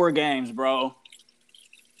next 4 games, bro.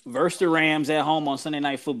 Versus the Rams at home on Sunday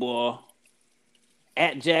Night Football.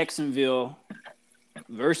 At Jacksonville.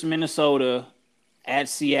 Versus Minnesota. At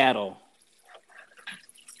Seattle.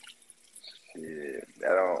 Shit,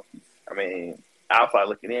 I mean, outside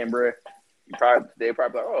looking in, bro, they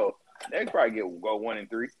probably like, oh, they probably go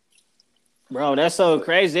 1-3. Bro, that's so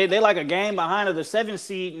crazy. They like a game behind of the 7th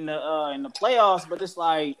seed in the playoffs, but it's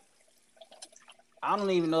like I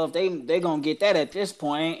don't even know if they gonna get that at this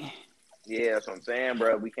point. Yeah, that's what I'm saying,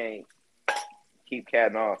 bro. We can't keep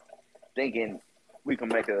catting off thinking we can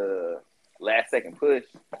make a last second push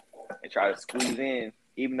and try to squeeze in,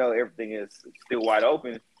 even though everything is still wide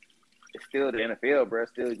open. It's still the NFL, bro.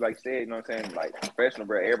 Still, like you said, you know what I'm saying? Like, professional,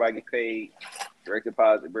 bro. Everybody get paid, direct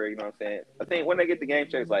deposit, bro. You know what I'm saying? I think when they get the game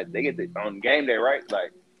checks, like, they get on game day, right?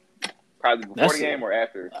 Like, probably before the game or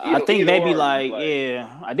after. I think they be like,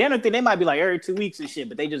 yeah. I don't think they might be like every 2 weeks and shit,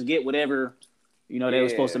 but they just get whatever, you know, they were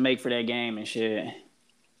supposed to make for that game and shit.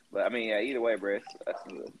 But, I mean, yeah, either way, bro,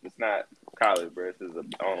 it's not college, bro. This is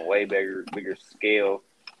on a way bigger scale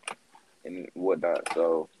and whatnot.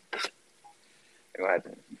 So, we're going to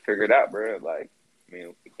have to figure it out, bro. Like, I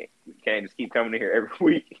mean, we can't just keep coming in here every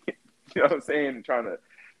week, you know what I'm saying, and trying to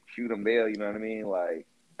shoot them bail, you know what I mean? Like,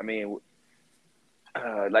 I mean,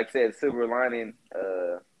 like I said, silver lining,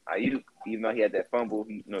 Ayuk, even though he had that fumble,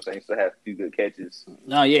 he, you know what I'm saying, still has a few good catches.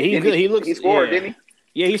 No, yeah, he's good. He scored, didn't he?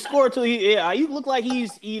 Yeah, he scored too. Ayuk looked like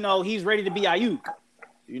he's ready to be Ayuk.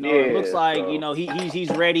 You know, it looks like, you know, he's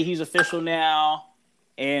ready. He's official now.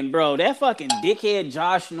 And, bro, that fucking dickhead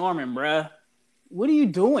Josh Norman, bro. What are you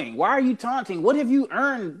doing? Why are you taunting? What have you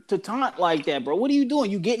earned to taunt like that, bro? What are you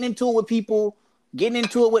doing? You getting into it with people, getting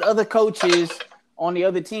into it with other coaches on the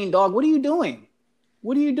other team, dog. What are you doing?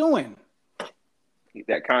 What are you doing?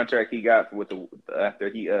 That contract he got with after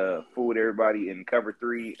he fooled everybody in cover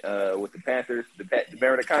 3 with the Panthers.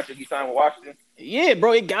 Remember the contract he signed with Washington? Yeah,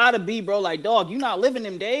 bro, it gotta be, bro. Like, dog, you're not living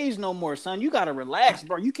them days no more, son. You gotta relax,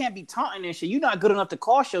 bro. You can't be taunting and shit. You're not good enough to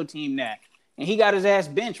cost your team that. And he got his ass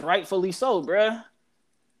benched, rightfully so, bro.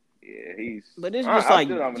 Yeah, But it's just I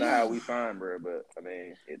still don't know how we find, bro. But I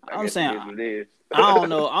mean, I'm saying, it is what it is. I don't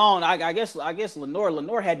know. I guess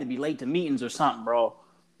Lenore had to be late to meetings or something, bro.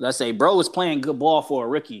 Let's say bro was playing good ball for a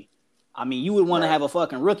rookie. I mean, you would want to have a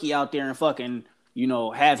fucking rookie out there and fucking, you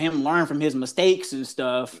know, have him learn from his mistakes and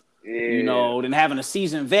stuff. Yeah. You know, than having a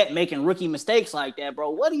seasoned vet making rookie mistakes like that, bro.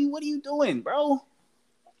 What are you doing, bro?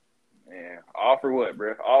 Yeah, all for what,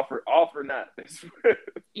 bro? All for not.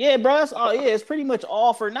 Yeah, bro. That's all. Yeah, it's pretty much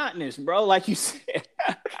all for notness, bro. Like you said,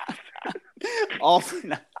 all for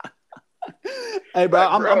not. Hey, bro,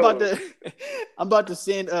 Like, I'm about bro. to, I'm about to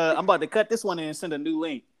send, I'm about to cut this one in and send a new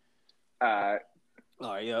link. All right.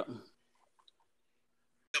 All right, yeah.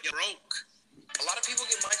 Broke. A lot of people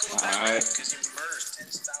get Michael back because he murdered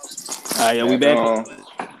 10,000. All right, yeah, we back.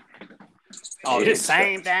 Oh, Yeah. the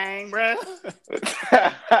same thing, bro.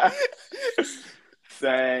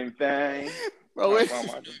 Same thing. Bro, There we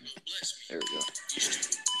go.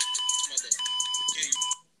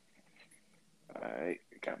 All right,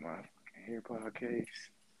 got my AirPod case.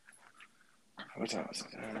 What time is it?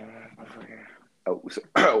 Oh, so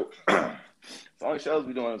the only shows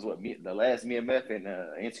we doing is what the last Me and Meth and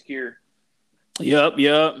Insecure. Yep.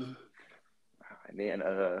 And then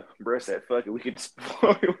bro said, "Fuck it, we could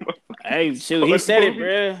spoil." Hey, shoot, he said it,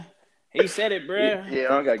 bro. He said it, bro. Yeah, I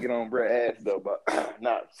don't gotta get on bro ass though, but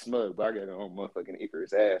not smug, but I got on motherfucking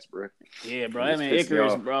Icarus ass, bro. Yeah, bro. I mean,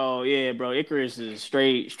 Icarus, bro. Yeah, bro. Icarus is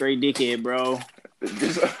straight dickhead, bro.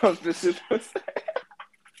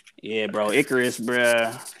 Yeah, bro. Icarus,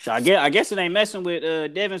 bro. So I guess it ain't messing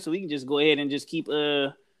with Devin, so we can just go ahead and just keep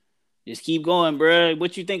going, bro.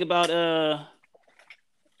 What you think about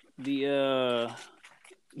the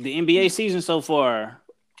NBA season so far?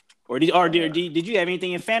 Or did you have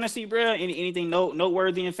anything in fantasy, bro? Anything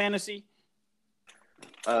noteworthy in fantasy?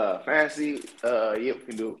 Fantasy, yeah, we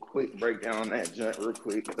can do a quick breakdown on that junk real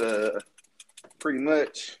quick. Pretty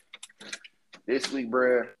much this week,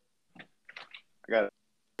 bro, I got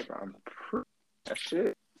that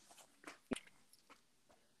shit.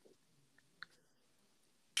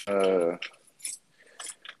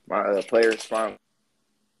 My players finally.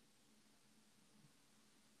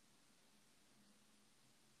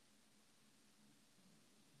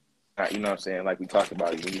 You know what I'm saying? Like we talked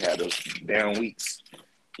about it when you had those down weeks.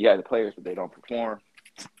 You got the players, but they don't perform.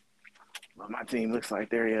 But my team looks like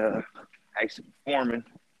they're actually performing.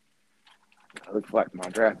 It looks like my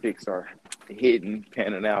draft picks are hidden,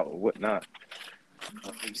 panning out, or whatnot.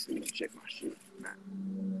 Let me see. Check my shit.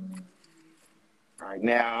 Right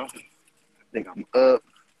now, I think I'm up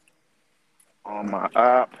on my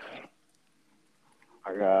op.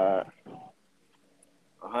 I got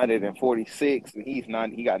 146, and he's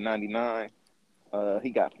 90. He got 99. He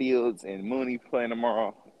got Fields and Mooney playing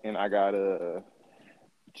tomorrow, and I got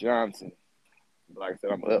Johnson. Like I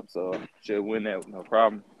said, I'm up, so I should win that with no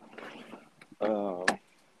problem.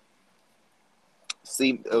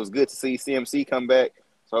 It was good to see CMC come back,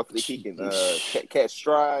 so hopefully he can catch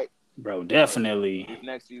stride. Bro, definitely. These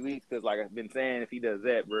next few weeks, because like I've been saying, if he does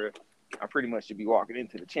that, bro, I pretty much should be walking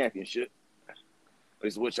into the championship,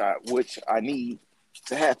 which I need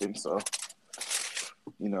to happen. So,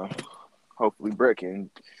 you know, hopefully Brett can,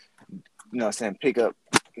 you know what I'm saying, pick up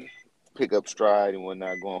stride and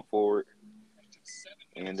whatnot going forward.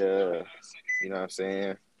 And, you know what I'm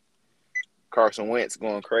saying, Carson Wentz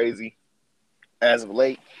going crazy as of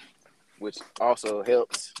late, which also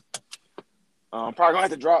helps. Probably going to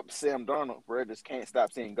have to drop Sam Darnold, bro. Just can't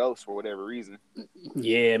stop seeing ghosts for whatever reason.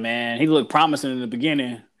 Yeah, man. He looked promising in the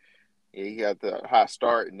beginning. Yeah, he got the hot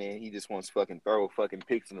start, and then he just wants to fucking throw fucking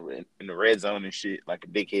picks in the red zone and shit like a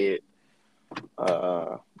dickhead. You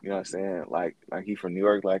know what I'm saying? Like he from New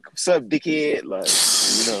York. Like, what's up, dickhead? Like,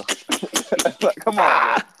 you know, like, come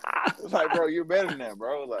on, bro. It's like, bro, you're better than that,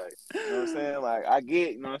 bro. Like, you know what I'm saying? Like, I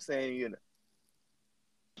get, you know what I'm saying? You know,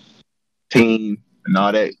 team and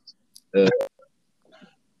all that,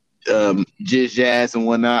 jazz and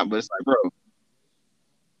whatnot. But it's like, bro, you know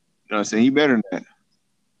what I'm saying? You better than that.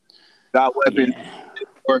 Got weapons.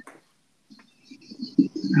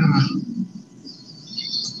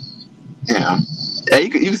 Yeah. Yeah, you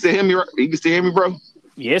can still hear me. You can still hear me, bro.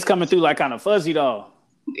 Yeah, it's coming through like kind of fuzzy though.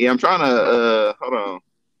 Yeah, I'm trying to. Hold on.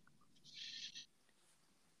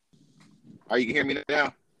 Are you can hear me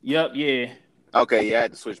now? Yep. Yeah. Okay. Yeah, I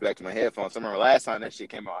had to switch back to my headphones. I remember last time that shit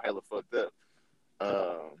came out hella fucked up.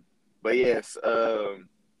 But yes, I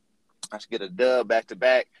should get a dub back to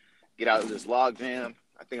back. Get out of this log jam.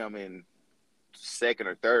 I think I'm in second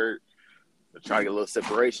or third. Try to get a little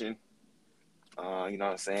separation. You know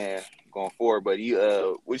what I'm saying? Going forward. But what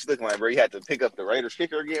you looking like, bro? You had to pick up the Raiders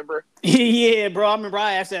kicker again, bro? Yeah, bro. I remember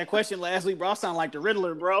I asked that question last week, bro. I sound like the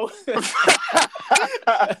Riddler, bro.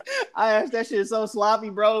 I asked that shit so sloppy,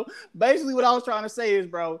 bro. Basically, what I was trying to say is,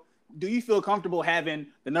 bro, do you feel comfortable having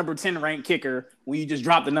the number 10 ranked kicker when you just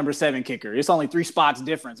drop the number 7 kicker? It's only 3 spots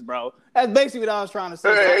difference, bro. That's basically what I was trying to say.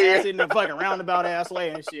 I asked it in a fucking roundabout ass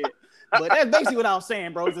way and shit. But that's basically what I was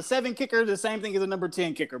saying, bro. Is the 7 kicker the same thing as the number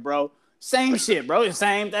 10 kicker, bro? Same shit, bro. The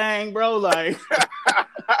same thing, bro. Like,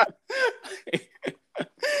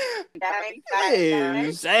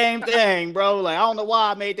 Yeah, same thing, bro. Like, I don't know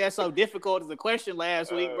why I made that so difficult as a question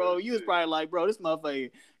last week, bro. You was probably like, bro, this motherfucker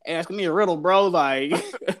asking me a riddle, bro. Like,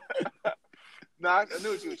 Nah, I knew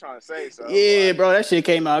what you were trying to say. So yeah, like, bro, that shit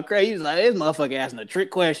came out crazy. He was like, this motherfucker asking a trick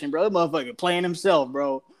question, bro. This motherfucker playing himself,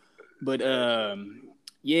 bro. But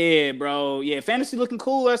yeah, bro. Yeah, fantasy looking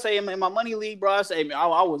cool. I say in my money league, bro. I say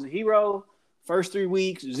I was a hero. First 3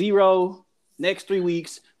 weeks, 0. Next 3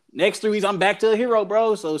 weeks. Next 3 weeks, I'm back to a hero,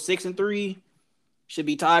 bro. So 6-3 should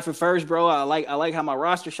be tied for first, bro. I like how my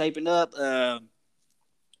roster shaping up.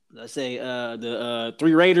 Let's say the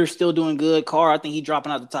 3 Raiders still doing good. Carr, I think he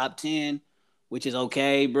dropping out the top 10, which is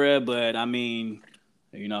okay, bro. But I mean,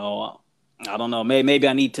 you know, I don't know. Maybe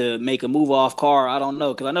I need to make a move off Carr. I don't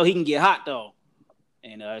know because I know he can get hot though.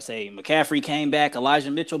 And say McCaffrey came back,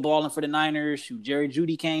 Elijah Mitchell balling for the Niners. Jerry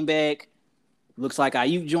Jeudy came back. Looks like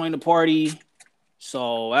Ayuk joined the party.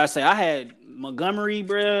 So I say I had Montgomery,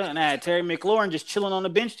 bruh, and I had Terry McLaurin just chilling on the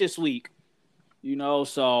bench this week. You know,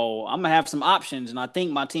 so I'm gonna have some options, and I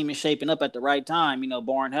think my team is shaping up at the right time. You know,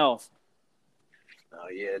 barring health. oh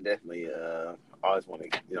yeah, definitely. Always want to,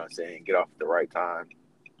 you know what I'm saying, get off at the right time.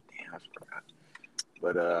 Damn, I forgot.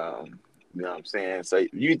 But you know what I'm saying. So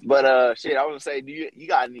shit, I was gonna say, do you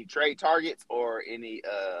got any trade targets or any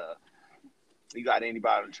you got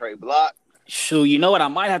anybody on the trade block? Shoot, you know what? I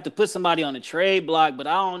might have to put somebody on the trade block, but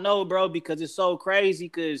I don't know, bro, because it's so crazy.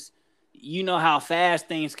 Because you know how fast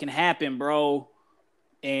things can happen, bro.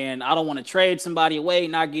 And I don't want to trade somebody away,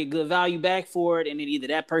 not get good value back for it, and then either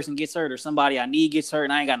that person gets hurt or somebody I need gets hurt,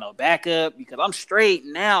 and I ain't got no backup because I'm straight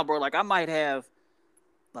now, bro. Like I might have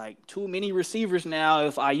like too many receivers now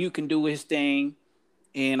if IU can do his thing.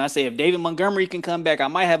 And I say if David Montgomery can come back, I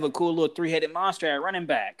might have a cool little 3-headed monster at running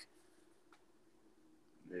back.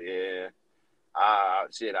 Yeah.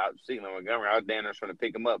 Shit, I was speaking of Montgomery, I was down there trying to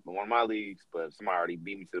pick him up in one of my leagues, but somebody already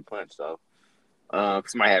beat me to the punch. So,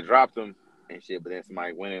 somebody had dropped him and shit, but then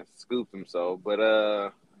somebody went and scooped him. So, but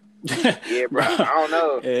yeah, bro, I don't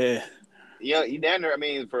know. Yeah. You down there. I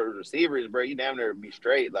mean, for receivers, bro, you down there be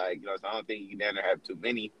straight. Like, you know, so I don't think you down there have too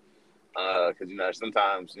many. Because you know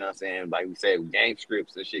sometimes, you know what I'm saying, like we said, game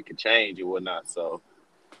scripts and shit could change and whatnot. So,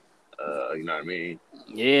 you know what I mean.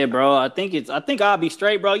 Yeah, bro. I think I'll be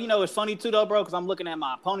straight, bro. You know, it's funny too, though, bro, because I'm looking at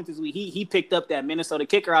my opponent this week. He picked up that Minnesota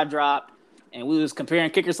kicker I dropped, and we was comparing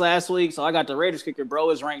kickers last week. So I got the Raiders kicker, bro,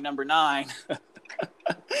 is ranked number 9.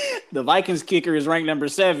 The Vikings kicker is ranked number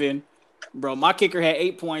 7. Bro, my kicker had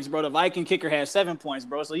 8 points, bro. The Viking kicker had 7 points,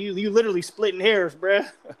 bro. So you literally splitting hairs, bro.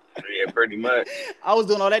 Yeah, pretty much. I was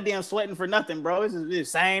doing all that damn sweating for nothing, bro. It's the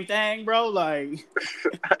same thing, bro. Like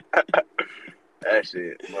That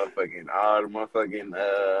shit, motherfucking all the motherfucking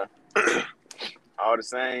all the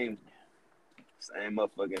same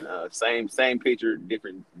motherfucking same picture,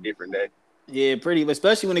 different day. yeah, pretty,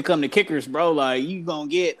 especially when it come to kickers, bro. Like you gonna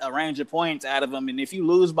get a range of points out of them, and if you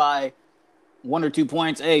lose by 1 or 2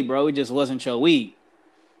 points, hey, bro, it just wasn't your week.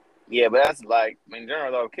 Yeah, but that's like in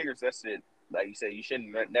general though, kickers. That shit, like you said, you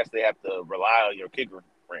shouldn't necessarily have to rely on your kicker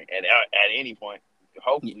rank at any point.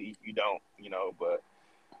 Hopefully, you don't, you know, but.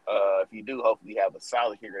 If you do, hopefully have a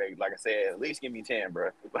solid kicker. Like I said, at least give me 10, bro.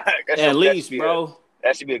 At least, bro.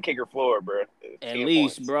 That should be a kicker floor, bro. At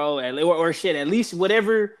least, points. Bro. Or shit. At least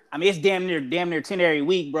whatever. I mean, it's damn near 10 every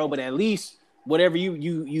week, bro. But at least whatever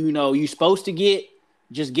you know you supposed to get,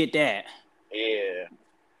 just get that. Yeah,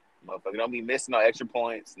 motherfucker, don't be missing no extra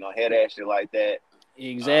points, no head ass shit like that.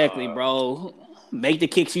 Exactly, bro. Make the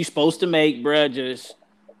kicks you supposed to make, bro. Just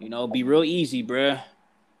be real easy, bro.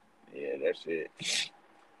 Yeah, that shit.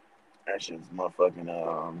 That shit's motherfucking, you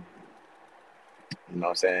know what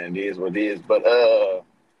I'm saying? It is what it is. But, what I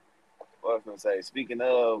was going to say, speaking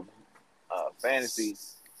of fantasy,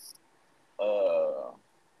 what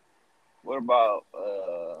about,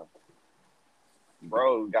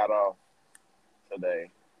 bro got off today?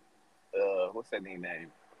 What's that name?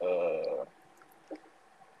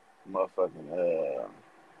 Motherfucking,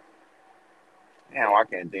 damn, I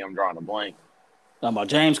can't think. I'm drawing a blank. Talking about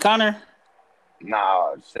James Conner?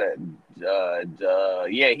 Nah, shit.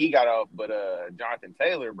 Yeah, he got off, but Jonathan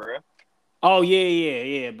Taylor, bro. Oh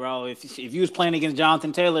yeah, bro. If you was playing against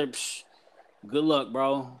Jonathan Taylor, good luck,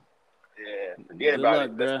 bro. Yeah, forget about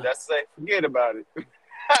it. That's safe. Forget about it.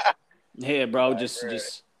 Yeah, bro.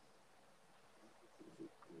 Just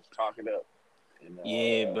talk it up. And,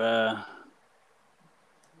 yeah, bro.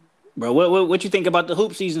 Bro, what you think about the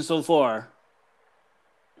hoop season so far?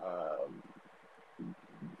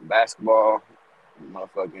 Basketball.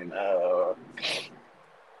 Motherfucking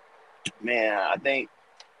man, I think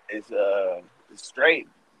it's straight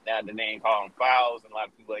now. The name calling fouls and a lot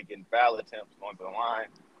of people ain't getting foul attempts going to the line.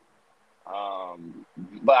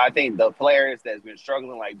 But I think the players that's been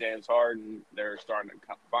struggling, like James Harden, they're starting to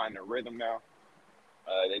find their rhythm now.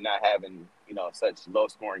 They're not having, such low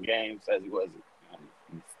scoring games as it was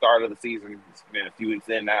start of the season. It's been a few weeks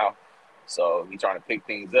in now, so he's trying to pick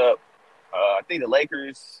things up. I think the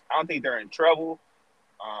Lakers. I don't think they're in trouble,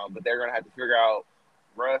 but they're gonna have to figure out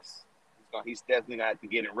Russ. He's definitely gonna have to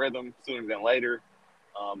get in rhythm sooner than later.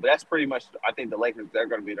 But that's pretty much. I think the Lakers. They're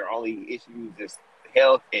gonna be their only issue, just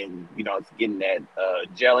health and it's getting that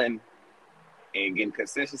gelling and getting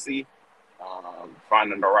consistency,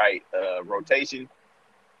 finding the right rotation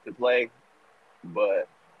to play. But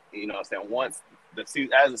I'm saying once as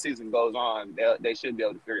the season goes on, they should be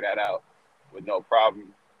able to figure that out with no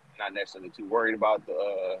problem. Not necessarily too worried about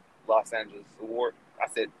the Los Angeles Award. I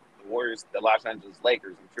said the Warriors, the Los Angeles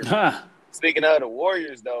Lakers. I'm tripping. Speaking of the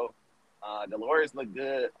Warriors, though, the Warriors look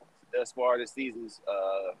good thus far this season.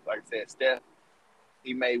 Like I said, Steph,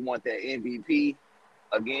 he may want that MVP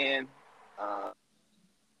again. I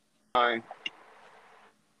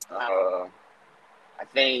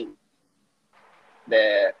think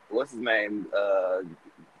that what's his name,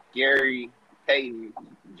 Gary Payton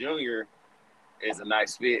Jr. is a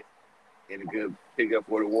nice fit and a good pickup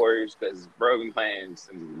for the Warriors because bro been playing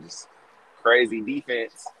some just crazy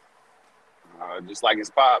defense, just like his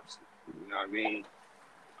pops. You know what I mean?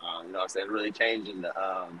 I'm saying really changing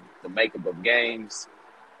the makeup of games,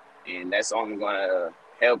 and that's only going to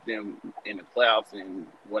help them in the playoffs and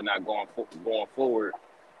whatnot going forward.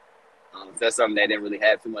 That's something they didn't really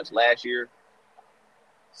have too much last year.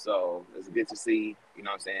 So it's good to see,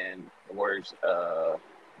 the Warriors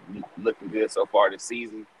looking good so far this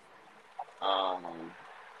season.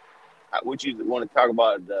 What you want to talk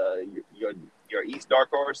about your East Dark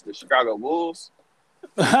Horse, the Chicago Bulls?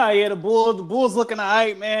 Yeah, the Bulls looking all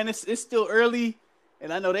right, man. It's still early,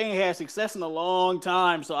 and I know they ain't had success in a long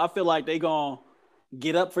time, so I feel like they gonna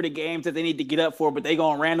get up for the games that they need to get up for, but they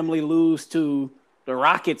gonna randomly lose to the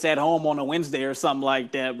Rockets at home on a Wednesday or something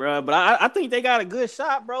like that, bro. But I think they got a good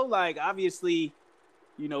shot, bro. Like, obviously,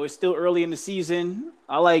 it's still early in the season.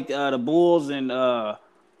 I like the Bulls and the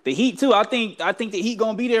Heat too. I think the Heat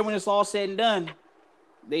gonna be there when it's all said and done.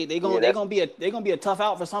 They gonna be a tough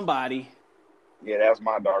out for somebody. Yeah, that's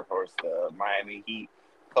my dark horse, the Miami Heat,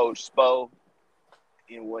 Coach Spo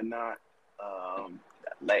and whatnot.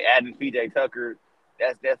 Like adding PJ Tucker,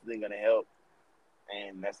 that's definitely gonna help,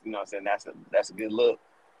 and that's I'm saying that's a good look,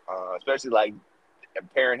 especially like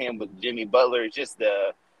pairing him with Jimmy Butler. It's just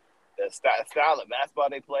the style of basketball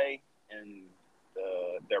they play and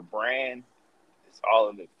their brand. It's all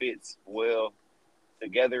of it fits well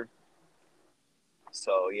together.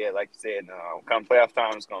 So yeah, like you said, come playoff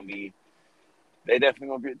time, they definitely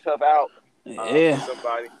gonna be a tough out Yeah. for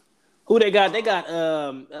somebody. Who they got? They got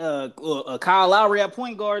Kyle Lowry at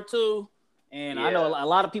point guard too. And I know a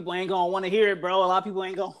lot of people ain't gonna want to hear it, bro. A lot of people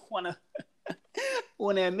ain't gonna want to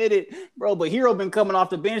admit it, bro. But Hero been coming off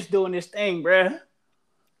the bench doing this thing, bro.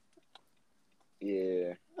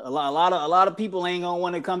 Yeah. A lot of people ain't gonna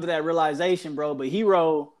want to come to that realization, bro. But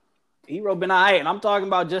Hero been all right. And I'm talking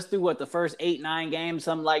about just through the first 8-9 games,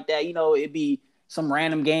 something like that. It'd be some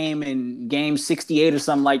random game in game 68 or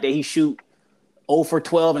something like that. He shoot 0 for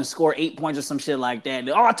 12 and score 8 points or some shit like that.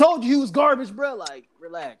 Oh, I told you he was garbage, bro. Like,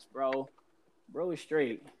 relax, bro. Bro is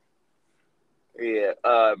straight. Yeah.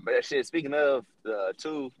 But shit, speaking of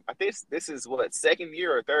two, I think this is what, second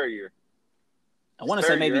year or third year? I want to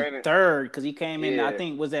say maybe third because he came in. I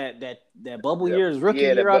think was that bubble year, his rookie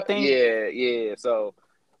year. I think. Yeah. So,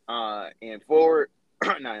 in forward,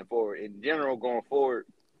 not in forward, in general, going forward,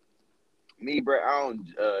 bro, I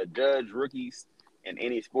don't judge rookies in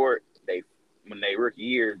any sport. When they rookie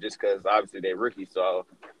year, just because obviously they're rookies. So,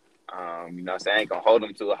 I ain't gonna hold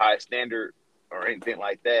them to a high standard or anything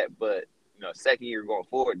like that. But second year going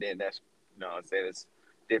forward, then that's it's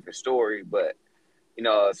a different story. But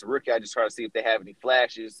as a rookie, I just try to see if they have any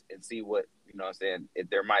flashes and see what, if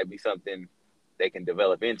there might be something they can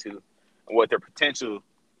develop into and what their potential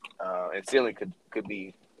and ceiling could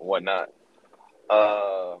be and whatnot.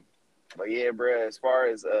 But yeah, bro, as far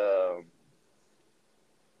as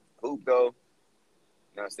hoop go,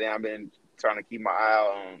 I've been trying to keep my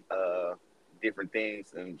eye on different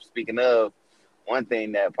things. And speaking of, one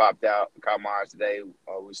thing that caught my eyes today, we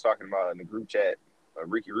was talking about in the group chat.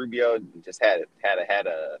 Ricky Rubio just had a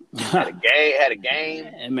game.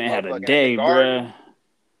 That man had a day, bro.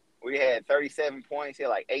 We had 37 points. He had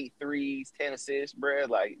like 8 threes, 10 assists, bro.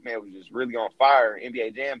 Like, man, we just really on fire.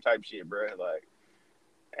 NBA Jam type shit, bro. Like,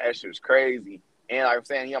 that shit was crazy. And like I'm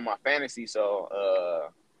saying, he on my fantasy, so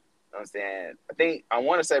I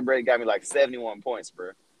want to say Brady got me like 71 points,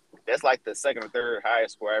 bro. That's like the second or third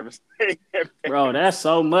highest score I ever seen. Bro, that's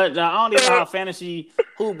so much. I don't even know how fantasy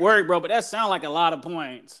hoop work, bro, but that sounds like a lot of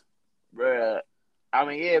points. Bruh. I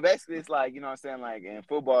mean, yeah, basically it's like, you know what I'm saying? Like in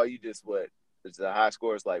football, you just it's a high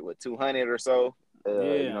score is like 200 or so. You know what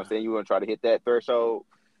I'm Yeah. saying? You want to try to hit that threshold.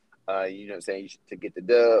 You know what I'm saying, to get the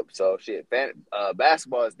dub. So shit,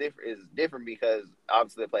 basketball is different because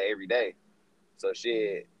obviously they play every day. So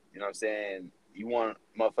shit, you know what I'm saying? You want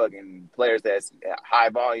motherfucking players that's at high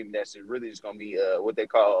volume that's really just gonna be what they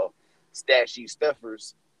call stat sheet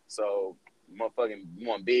stuffers. So motherfucking you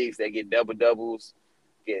want bigs that get double doubles,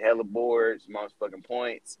 get hella boards, motherfucking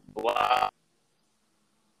points, blah.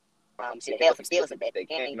 See some steals if they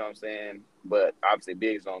can, you know what I'm saying? But obviously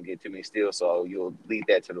bigs don't get too many steals, so you'll leave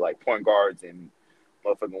that to the like point guards and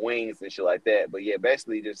motherfucking wings and shit like that. But yeah,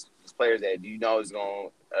 basically just players that you know is gonna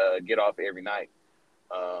get off every night.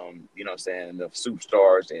 You know what I'm saying? The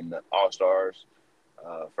superstars and the all-stars,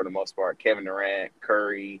 for the most part. Kevin Durant,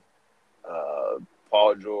 Curry,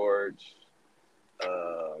 Paul George,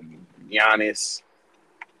 Giannis,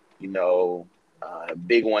 you know,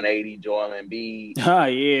 Big 180, Joel Embiid, Oh,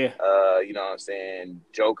 yeah. you know what I'm saying?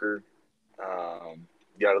 Joker.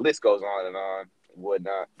 The list goes on and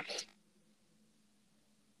whatnot.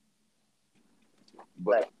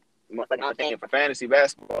 But I'm thinking for fantasy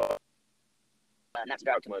basketball, not to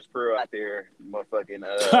drop too much pearl out there, motherfucking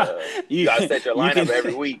you gotta set your lineup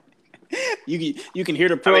every week. You can hear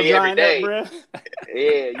the pearl every drying day. up, bro.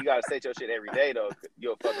 Yeah, you gotta set your shit every day though.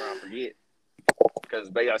 You'll fuck around and forget. Because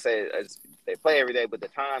basically I say they play every day, but the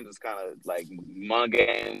times is kind of like one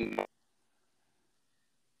game.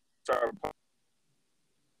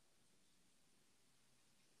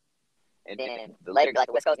 And then the later, like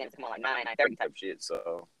the West Coast games, come on like 9:30 type shit.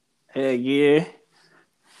 So Heck yeah.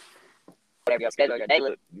 whatever your schedule, your day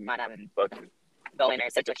look, you might not even fucking go in there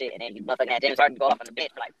and set your shit, and then you motherfucking have James Harden go off on the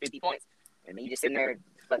bench for like 50 points, and then you just sitting there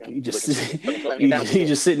fucking. You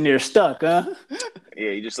just sitting there stuck, huh?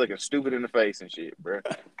 Yeah, you just looking stupid in the face and shit, bro.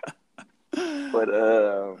 But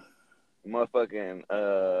motherfucking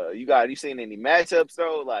you seen any matchups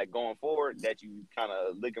though, like going forward that you kind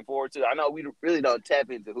of looking forward to? I know we really don't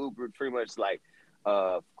tap into hoop pretty much like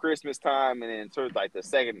Christmas time and then towards like the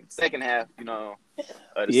second half, you know,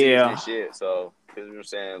 of the season and shit. So because you know what I'm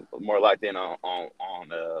saying, more locked in on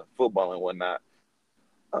football and whatnot.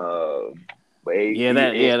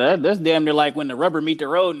 That's damn near like when the rubber meet the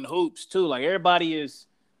road in hoops too. Like everybody is,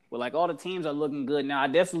 well, like all the teams are looking good now. I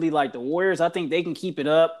definitely like the Warriors. I think they can keep it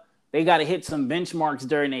up. They got to hit some benchmarks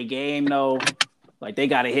during a game though. Like they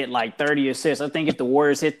got to hit like 30 assists. I think if the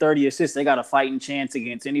Warriors hit 30 assists, they got a fighting chance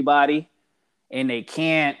against anybody, and they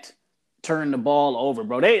can't turn the ball over,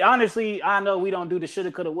 bro. They honestly, I know we don't do the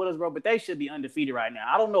shoulda, coulda, wouldas, bro, but they should be undefeated right now.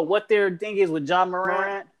 I don't know what their thing is with Ja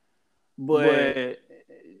Morant, but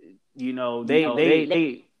you know they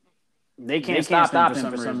can't stop him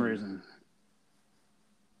for some reason.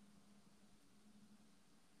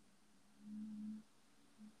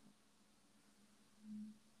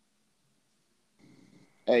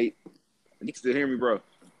 Hey, you can still hear me, bro?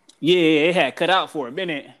 Yeah, it had cut out for a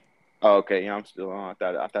minute. Oh, okay, yeah, I'm still on.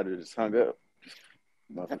 I thought it just hung up.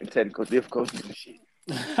 Motherfucking technical difficulties and shit.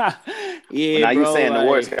 Yeah, now bro, you saying like, the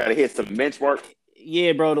Warriors gotta hit some benchmark?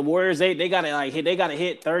 Yeah, bro, the Warriors they gotta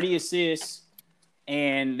hit 30 assists,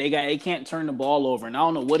 and they can't turn the ball over. And I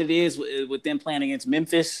don't know what it is with them playing against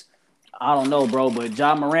Memphis. I don't know, bro, but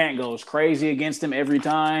Ja Morant goes crazy against them every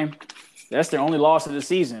time. That's their only loss of the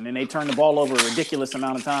season, and they turn the ball over a ridiculous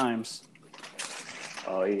amount of times.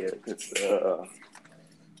 Oh yeah, because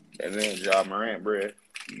that man Ja Morant, bro,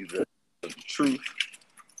 he's the truth,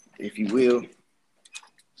 if you will.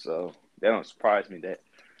 So that don't surprise me that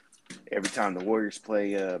every time the Warriors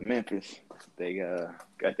play Memphis, they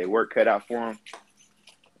got their work cut out for them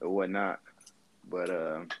or whatnot. But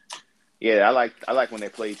yeah, I like when they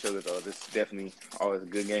play each other though. This is definitely always a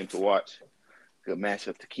good game to watch, good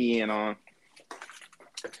matchup to key in on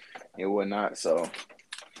and whatnot. So,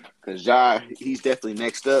 because Ja, he's definitely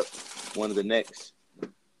next up, one of the next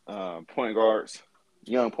point guards,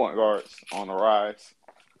 young point guards on the rise.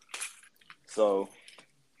 So,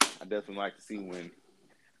 I definitely like to see when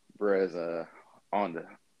Brez on the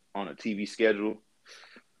TV schedule.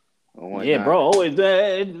 Yeah, bro. Always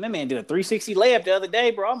that man did a 360 layup the other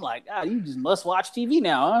day, bro. I'm like, God, you just must watch TV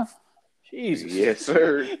now, huh? Jesus. Yes,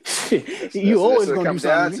 sir. You always gonna do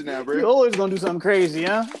something now, bro. You always gonna do something crazy,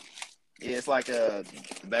 huh? Yeah, it's like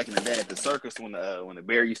back in the day at the circus when the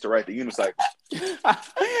bear used to ride the unicycle.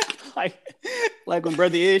 like when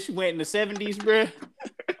Brother Ish went in the 70s, bro.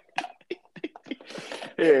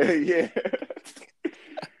 Yeah.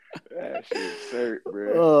 That shit's shirt,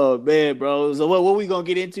 bro. Oh man, bro. So what we gonna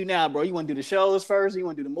get into now, bro? You want to do the shows first? Or you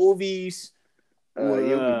want to do the movies? Yeah, we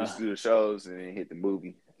can just do the shows and then hit the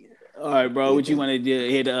movie. All right, bro. What you want to do?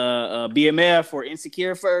 Hit BMF or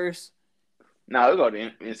Insecure first? Nah, we'll go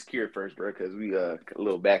to Insecure first, bro, because we a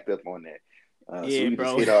little backed up on that. Yeah, so we bro.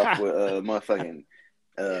 just hit off with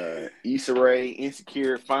motherfucking Issa Rae,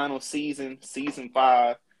 Insecure final season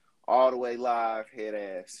 5, all the way live, head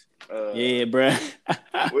ass. Yeah, bro.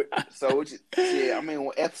 I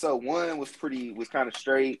mean, episode 1 was kind of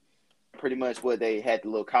straight. Pretty much what they had the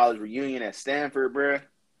little college reunion at Stanford, bro. You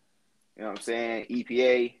know what I'm saying?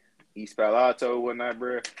 EPA, East Palo Alto, whatnot,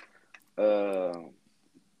 bro.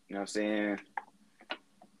 You know what I'm saying?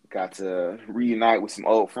 Got to reunite with some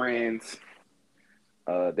old friends.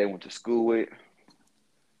 They went to school with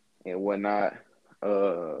and whatnot.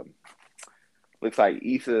 Looks like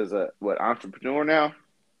Issa is a entrepreneur now.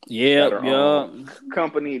 Yeah, got her own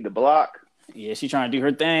company, The Block. Yeah, she's trying to do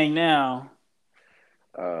her thing now.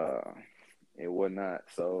 And whatnot.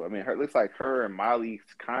 So I mean, looks like her and Molly's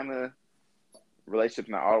kind of relationship's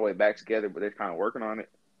not all the way back together, but they're kind of working on it.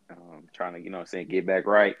 Trying to, you know what I'm saying, get back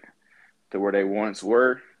right to where they once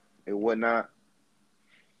were and whatnot.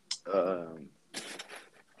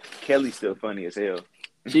 Kelly's still funny as hell.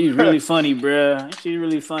 She's really funny, bro. She's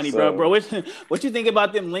really funny, So, bro. What you think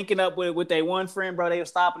about them linking up with their one friend, bro? They were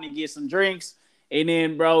stopping to get some drinks, and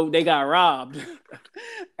then, bro, they got robbed.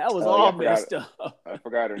 That was all messed up. I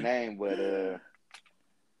forgot her name, but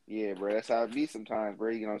yeah, bro, that's how it be sometimes, bro.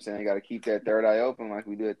 You know what I'm saying? You got to keep that third eye open like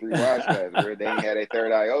we do at 3 Wise Guys, bro. They ain't had their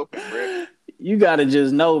third eye open, bro. You got to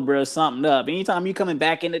just know, bro, something up. Anytime you coming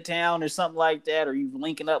back into town or something like that, or you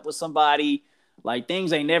linking up with somebody, like,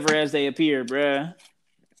 things ain't never as they appear, bro.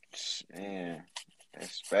 Man,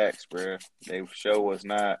 that's facts, bro. They show was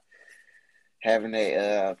not having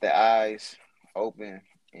their eyes open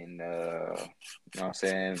and, you know what I'm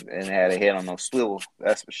saying, and had a head on no swivel.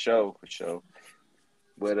 That's for sure.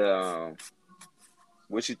 But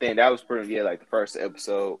what you think? That was pretty, like the first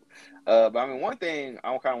episode. But I mean, one thing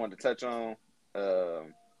I kind of wanted to touch on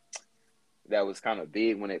that was kind of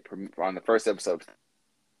big on the first episode.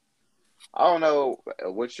 I don't know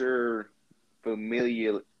what's your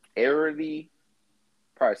familiarity.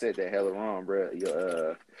 Probably said that hella wrong,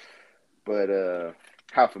 bro. But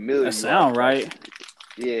how familiar that sound right?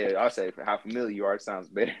 Yeah, I'll say how familiar you are. It sounds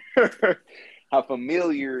better. How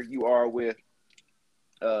familiar you are with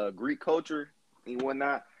Greek culture and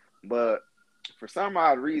whatnot, but for some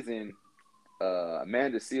odd reason,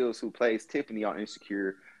 Amanda Seales, who plays Tiffany on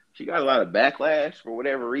Insecure, she got a lot of backlash for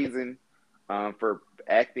whatever reason for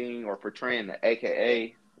acting or portraying the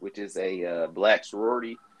AKA, which is a black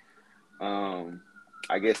sorority.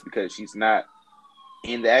 I guess because she's not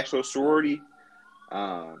in the actual sorority.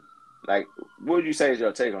 Like, what would you say is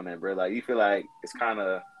your take on that, bro? Like, you feel like it's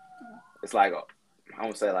like I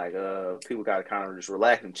would say like people got to kind of just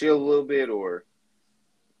relax and chill a little bit, or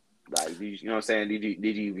like, you know what I'm saying? Did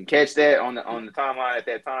you even catch that on the timeline at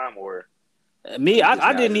that time, or me?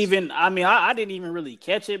 I didn't even. I mean, I didn't even really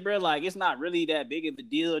catch it, bro. Like, it's not really that big of a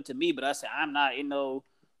deal to me. But I said I'm not in no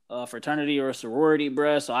fraternity or sorority,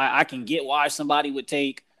 bro. So I can get why somebody would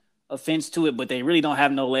take offense to it, but they really don't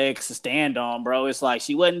have no legs to stand on, bro. It's like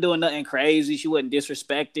she wasn't doing nothing crazy. She wasn't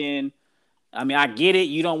disrespecting. I mean, I get it.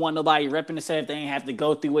 You don't want nobody repping to say if they ain't have to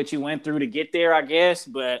go through what you went through to get there, I guess.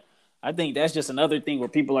 But I think that's just another thing where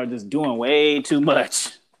people are just doing way too much.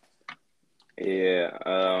 Yeah.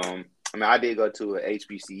 I mean, I did go to a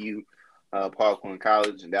HBCU, Parkland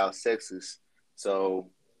College in Dallas, Texas. So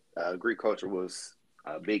Greek culture was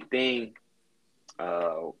a big thing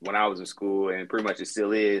when I was in school, and pretty much it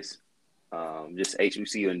still is. Just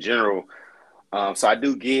HBCU in general. So I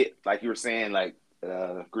do get, like you were saying, like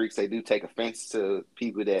Greeks, they do take offense to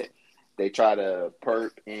people that they try to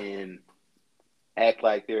perp and act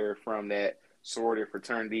like they're from that sorority or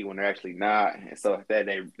fraternity when they're actually not, and stuff like that.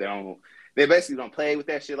 They basically don't play with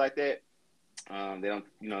that shit like that. They don't,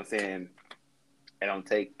 you know what I'm saying, they don't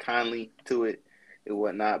take kindly to it and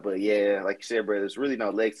whatnot. But yeah, like you said, bro, there's really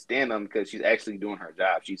no legs to stand on because she's actually doing her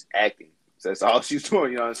job. She's acting. So that's all she's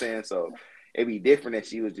doing, you know what I'm saying? So it'd be different if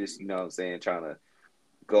she was just, you know what I'm saying, trying to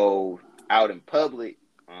go out in public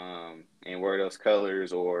and wear those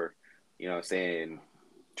colors, or, you know what I'm saying,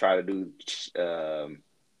 try to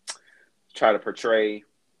portray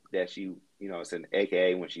that she, you know, it's an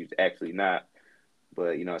AKA when she's actually not.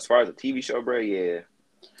 But, you know, as far as a TV show, bro, yeah.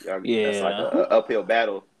 I mean, that's like an uphill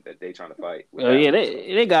battle that they trying to fight. Yeah,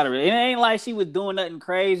 they got her. It ain't like she was doing nothing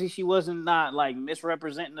crazy. She wasn't not like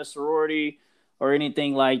misrepresenting the sorority or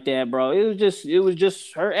anything like that, bro. It was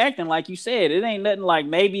just her acting, like you said. It ain't nothing like,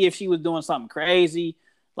 maybe if she was doing something crazy,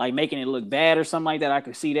 like making it look bad or something like that. I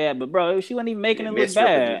could see that, but bro, she wasn't even making Yeah, it look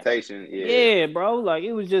bad. misrepresentation. Yeah, Yeah, bro, like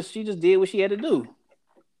it was just she just did what she had to do.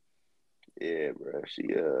 yeah,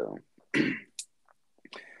 bro.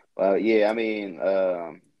 Well, yeah. I mean,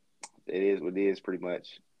 it is what it is, pretty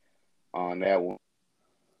much on that one.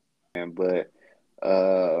 But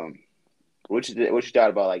um, what you thought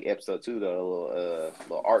about like episode 2 though,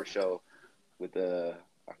 little art show with I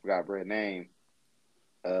forgot Brett's name.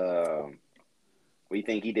 We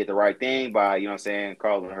think he did the right thing by, you know what I'm saying,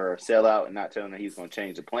 calling her a sellout and not telling her he's going to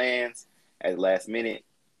change the plans at the last minute,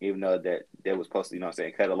 even though that was supposed to, you know what I'm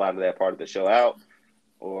saying, cut a lot of that part of the show out?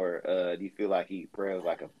 Or do you feel like Brett was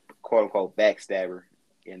like a quote unquote backstabber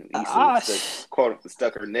and Issa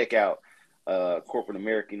stuck her neck out, corporate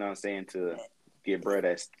America, you know what I'm saying, to get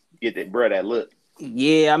that Brett that look?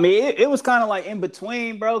 Yeah, I mean, it was kind of like in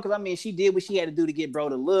between, bro. Because I mean, she did what she had to do to get bro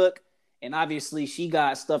to look, and obviously she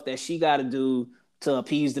got stuff that she got to do to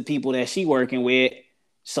appease the people that she working with.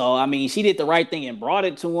 So I mean, she did the right thing and brought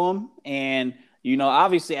it to him. And you know,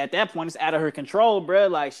 obviously at that point, it's out of her control, bro.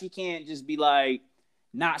 Like she can't just be like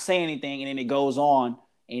not say anything, and then it goes on,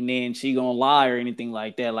 and then she gonna lie or anything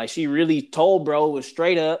like that. Like she really told bro it was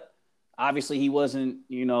straight up. Obviously, he wasn't,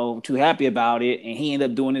 you know, too happy about it, and he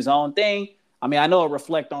ended up doing his own thing. I mean, I know it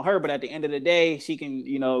reflect on her, but at the end of the day, she can,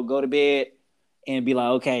 you know, go to bed and be like,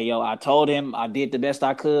 okay, yo, I told him I did the best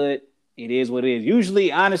I could. It is what it is.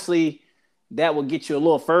 Usually, honestly, that will get you a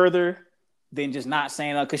little further than just not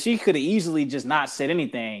saying that, because she could have easily just not said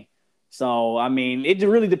anything. So, I mean, it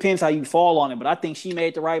really depends how you fall on it, but I think she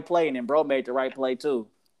made the right play, and then bro made the right play too.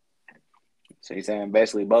 So you're saying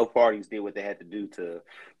basically both parties did what they had to do to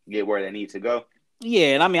get where they need to go?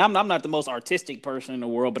 Yeah, and I mean, I'm not the most artistic person in the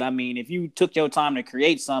world, but I mean, if you took your time to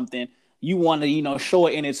create something, you want to, you know, show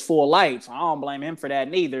it in its full light. So I don't blame him for that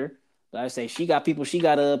neither. But I say she got people she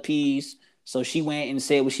got to appease, so she went and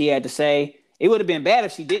said what she had to say. It would have been bad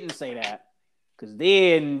if she didn't say that, because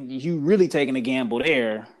then you really taking a gamble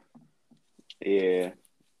there. Yeah,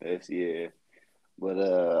 yeah.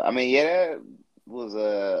 But I mean, yeah, that was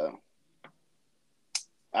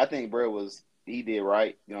I think Brett he did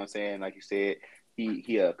right. You know what I'm saying? Like you said,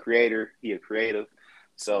 he a creator, he a creative,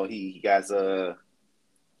 so he had the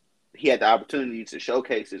opportunity to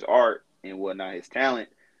showcase his art and whatnot, his talent.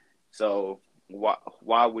 So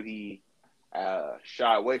why would he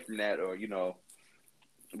shy away from that, or you know,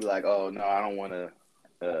 be like, oh no, I don't want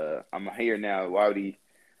to. I'm here now. Why would he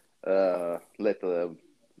let the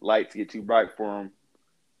lights get too bright for him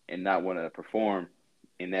and not want to perform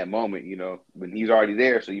in that moment? You know, when he's already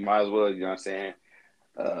there, so you might as well, you know what I'm saying.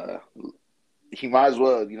 Uh, he might as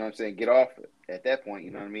well, you know what I'm saying, get off at that point.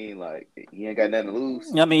 You know what I mean? Like he ain't got nothing to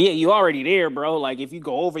lose. I mean, yeah, you already there, bro. Like if you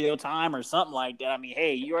go over your time or something like that, I mean,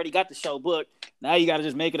 hey, you already got the show booked. Now you got to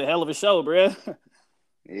just make it a hell of a show, bro.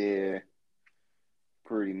 Yeah,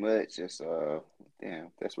 pretty much. That's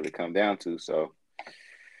damn. That's what it come down to. So,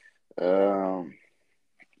 um,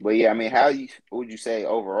 but yeah, I mean, what would you say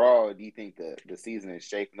overall? Do you think the season is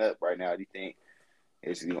shaping up right now? Do you think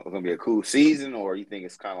it's going to be a cool season, or you think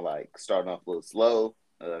it's kind of like starting off a little slow?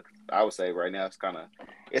 I would say right now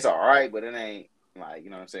it's all right, but it ain't like, you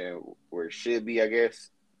know what I'm saying, where it should be, I guess.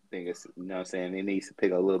 I think it's, you know what I'm saying, it needs to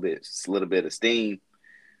pick a little bit of steam,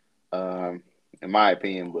 in my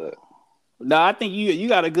opinion. But No, I think you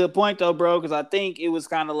got a good point though, bro. Because I think it was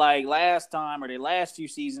kind of like last time or the last few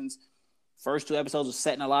seasons, first two episodes was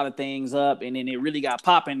setting a lot of things up, and then it really got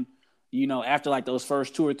popping, you know, after like those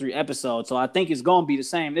first 2 or 3 episodes. So I think it's gonna be the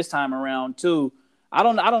same this time around too. I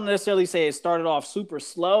don't necessarily say it started off super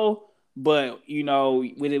slow, but you know,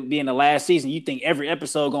 with it being the last season, you think every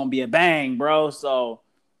episode gonna be a bang, bro. So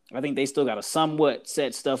I think they still got to somewhat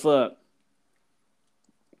set stuff up.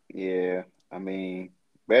 yeah, I mean,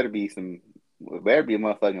 better be better be a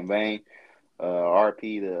motherfucking bang.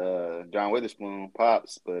 RP to John Witherspoon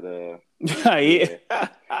pops, but Yeah.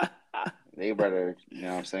 yeah, they better, you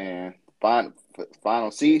know what I'm saying.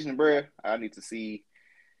 Final season, bro. I need to see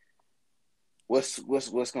what's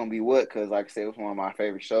gonna be what, because like I said, it was one of my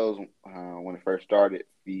favorite shows when it first started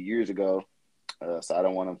a few years ago. So I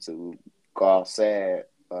don't want them to go all sad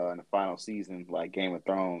in the final season like Game of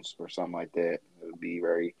Thrones or something like that. It would be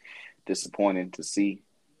very disappointing to see.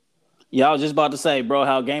 Yeah, I was just about to say, bro,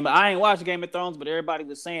 I ain't watched Game of Thrones, but everybody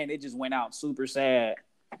was saying it just went out super sad.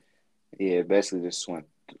 Yeah, basically just went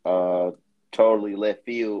totally left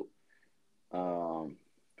field from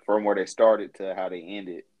where they started to how they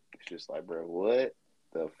ended. It's just like, bro, what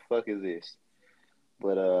the fuck is this?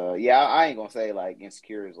 But yeah, I ain't gonna say like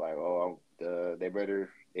Insecure is like, oh, they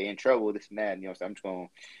in trouble, this and that. You know what I'm saying? I'm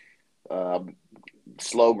just gonna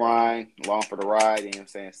slow grind, along for the ride. You know what I'm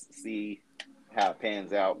saying? See how it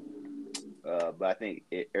pans out. But I think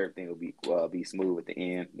everything will be smooth at the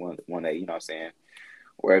end one day. You know what I'm saying?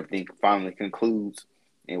 Where everything finally concludes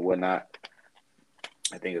and whatnot.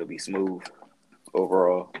 I think it'll be smooth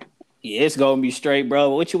overall. Yeah, it's gonna be straight, bro.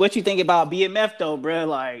 What you think about BMF though, bro?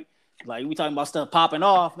 Like we talking about stuff popping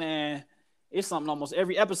off, man. It's something almost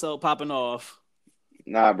every episode popping off.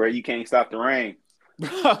 Nah, bro, you can't stop the rain.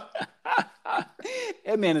 Bro,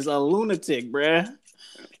 that man is a lunatic, bro.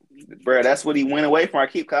 Bro, that's what he went away from. I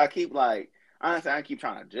keep like, honestly, I keep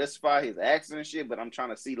trying to justify his actions and shit, but I'm trying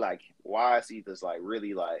to see like why is he just like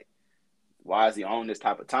really like why is he on this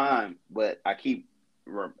type of time? But I keep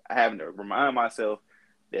having to remind myself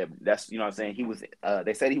that's you know what I'm saying. He was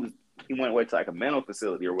they said he went away to like a mental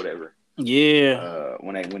facility or whatever. Yeah.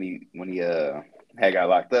 When he had got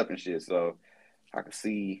locked up and shit. So I can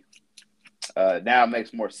see now it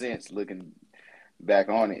makes more sense looking back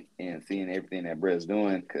on it and seeing everything that Brett's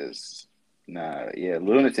doing. Because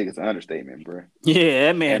lunatic is an understatement, bro. Yeah,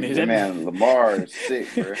 that man that man Lamar is sick,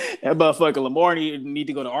 bro. That motherfucker Lamar need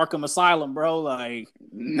to go to Arkham Asylum, bro. Like,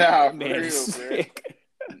 nah, for man, real, sick. bro.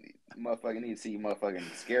 Motherfucking need to see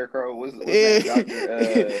motherfucking Scarecrow. What's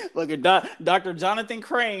that? Look at Dr. Jonathan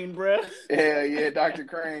Crane, bro. Hell yeah, Dr.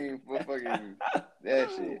 Crane. Motherfucking that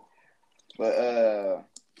shit. But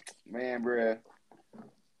man, bro,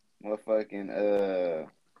 motherfucking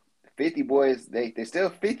 50 boys. They still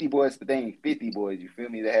 50 boys, but they ain't 50 boys. You feel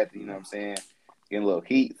me? They had to, you know what I'm saying, get a little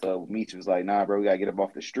heat. So Meech was like, nah, bro, we gotta get up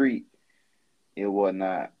off the street and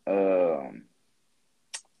whatnot. But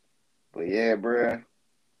yeah, bro.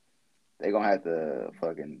 They gonna have to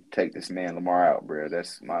fucking take this man Lamar out, bro.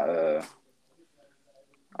 That's my I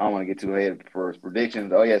don't want to get too ahead for his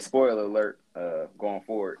predictions. Oh yeah, spoiler alert. Going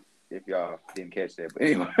forward, if y'all didn't catch that, but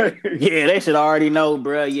anyway. Yeah, they should already know,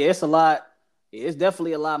 bro. Yeah, it's a lot. It's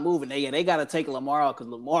definitely a lot moving. They got to take Lamar out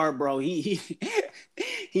because Lamar, bro, he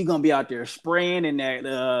gonna be out there spraying in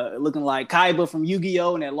that looking like Kaiba from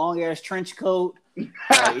Yu-Gi-Oh! In that long ass trench coat.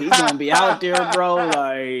 Like, he gonna be out there, bro.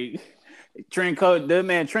 Like. Trench coat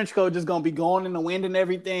just gonna be going in the wind and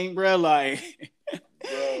everything, bro. Like,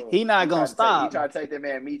 bro, he not gonna stop. He tried to take that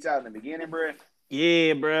man Meech out in the beginning, bro.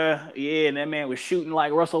 Yeah, bro. Yeah, and that man was shooting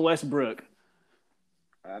like Russell Westbrook.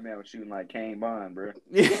 That man was shooting like Kane Bond, bro.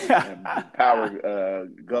 Yeah, power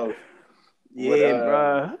ghost. Yeah,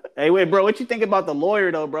 bro. Hey, wait, bro. What you think about the lawyer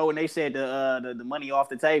though, bro? When they said the money off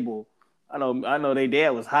the table. I know they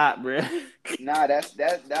dad was hot, bro. Nah, I was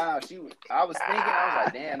thinking, I was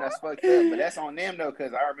like, damn, that's fucked up. But that's on them though,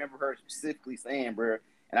 because I remember her specifically saying, bro.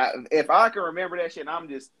 And if I can remember that shit, and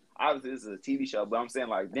this is a TV show, but I'm saying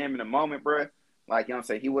like, damn, in the moment, bro. Like, you know what I'm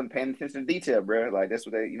saying? He wasn't paying attention to detail, bro. Like, that's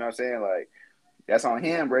what you know what I'm saying? Like, that's on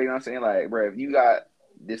him, bro. You know what I'm saying? Like, bro, if you got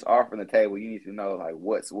this offer on the table, you need to know like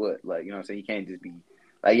what's what. Like, you know what I'm saying? You can't just be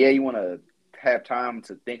like, yeah, you want to have time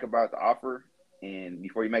to think about the offer and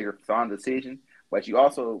before you make your final decision, but you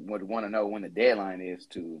also would want to know when the deadline is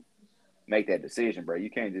to make that decision, bro. You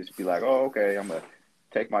can't just be like, oh, okay, I'm gonna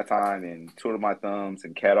take my time and twiddle my thumbs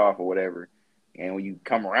and cat off or whatever. And when you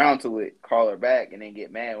come around to it, call her back and then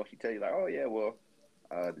get mad when she tell you like, oh yeah, well,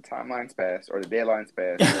 the timeline's passed or the deadline's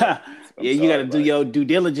passed. Yeah, you got to do your due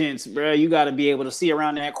diligence, bro. You got to be able to see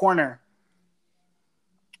around that corner.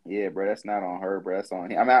 Yeah, bro, that's not on her, bro. That's on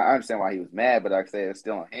him. I mean, I understand why he was mad, but like I said, it's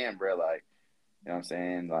still on him, bro. Like, you know what I'm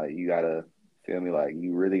saying? Like, you gotta feel me. Like,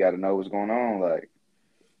 you really gotta know what's going on. Like,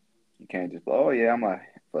 you can't just, oh yeah, I'm a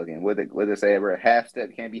fucking what they say, bro? Half step.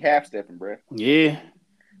 You can't be half stepping, bro. Yeah.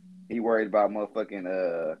 He worried about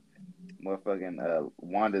motherfucking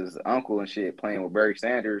Wanda's uncle and shit playing with Barry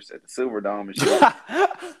Sanders at the Silverdome and shit.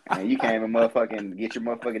 And you can't even motherfucking get your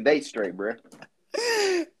motherfucking date straight, bro.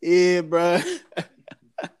 Yeah, bro.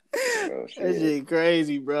 Oh, shit. That shit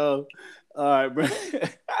crazy, bro. All right, bro.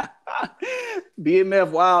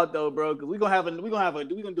 BMF wild though, bro. Cause we're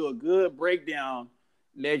gonna do a good breakdown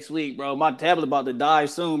next week, bro. My tablet about to die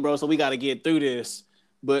soon, bro. So we got to get through this.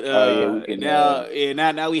 But we can,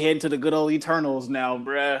 now we heading to the good old Eternals now,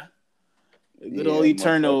 bro. Good old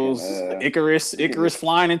Eternals. Icarus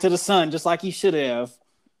flying into the sun just like he should have.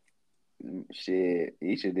 Shit,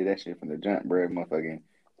 he should do that shit from the jump, bro. Motherfucking,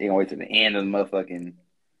 he gonna wait till the end of the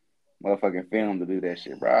motherfucking film to do that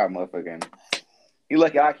shit, bro. Motherfucking, you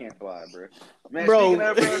lucky I can't fly, bro. Man, speaking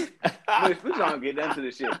of, bro, we gonna get into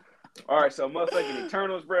this shit. All right, so motherfucking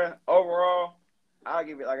Eternals, bro. Overall, I'll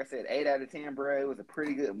give it, like I said, 8 out of 10, bro. It was a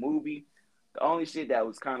pretty good movie. The only shit that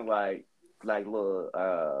was kind of like little,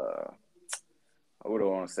 what do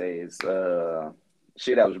I want to say is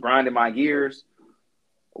shit that was grinding my gears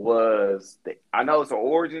was I know it's an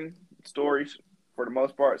origin story for the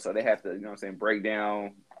most part, so they have to, you know what I'm saying, break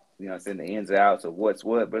down, you know what I'm saying, the ins and outs of what's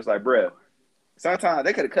what. But it's like, bro, Sometimes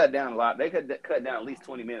they could have cut down a lot. They could cut down at least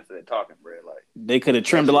 20 minutes of that talking, bro. Like They could have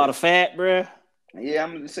trimmed a lot of fat, bro. Yeah,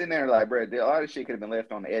 I'm just sitting there like, bro, a lot of shit could have been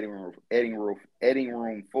left on the editing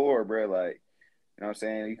room floor, bro. Like, you know what I'm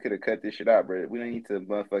saying? You could have cut this shit out, bro. We don't need to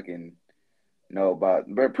motherfucking know about,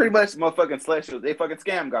 but pretty much motherfucking celestials. They fucking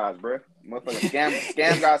scam guys, bro. Motherfucking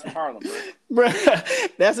scam guys from Harlem, bro. Bro,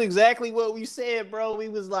 that's exactly what we said, bro. We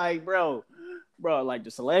was like, bro, like the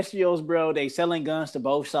Celestials, bro, they selling guns to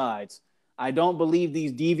both sides. I don't believe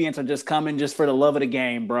these deviants are just coming just for the love of the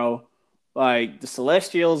game, bro. Like the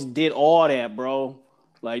Celestials did all that, bro.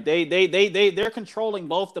 Like they're controlling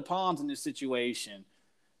both the pawns in this situation.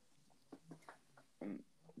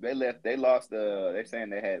 They're saying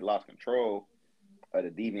they had lost control of the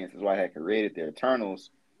deviants, is why they had created their Eternals.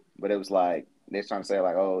 But it was like they're trying to say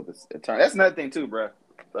like, oh, this Eternal. That's another thing too, bro.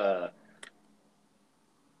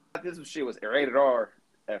 This shit was rated R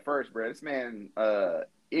at first, bro. This man,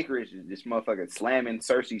 Icarus, is this motherfucker slamming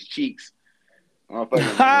Cersei's cheeks.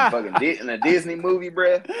 Motherfucking in a Disney movie,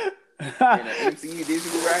 bro. In an MCU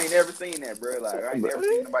Disney movie, I ain't never seen that, bro. Like I ain't never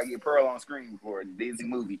seen nobody get Pearl on screen before in a Disney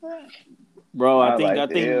movie. Bro,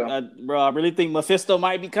 I really think Mephisto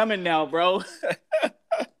might be coming now, bro.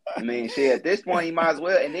 I mean, shit. At this point, he might as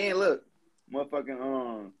well. And then look,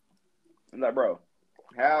 motherfucking I'm like, bro,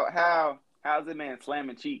 how's the man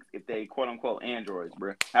slamming cheeks if they quote unquote androids,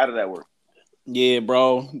 bro? How does that work? Yeah,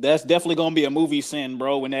 bro, that's definitely gonna be a movie sin,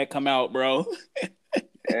 bro, when that come out, bro.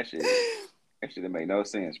 That shit didn't make no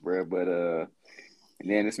sense, bro. But and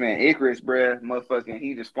then this man Icarus, bro, motherfucking,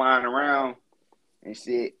 he just flying around and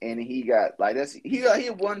shit, and he got like he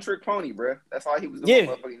a one trick pony, bro. That's all he was doing,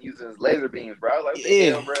 motherfucking using his laser beams, bro. I was like, what the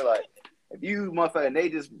hell, bro? Like, if you motherfucking, they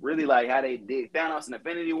just really like how they did Thanos in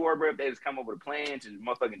Infinity War, bro. If they just come up with a plan to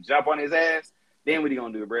motherfucking jump on his ass, then what he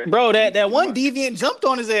gonna do, bro? Bro, that one deviant jumped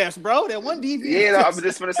on his ass, bro. That one deviant. Yeah, I was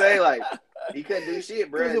just gonna say like he couldn't do shit,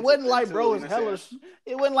 bro. Because it wasn't like bro was hella.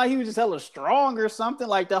 It wasn't like he was just hella strong or something.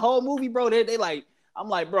 Like the whole movie, bro. They like, I'm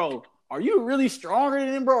like, bro, are you really stronger than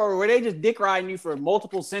him, bro? Or were they just dick riding you for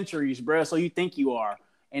multiple centuries, bro? So you think you are,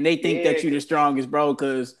 and they think that you the strongest, bro.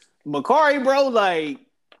 Because Makari, bro, like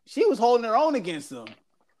she was holding her own against them,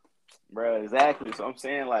 bro. Exactly. So I'm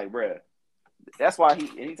saying, like, bro. That's why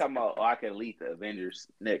he talking about, I can lead the Avengers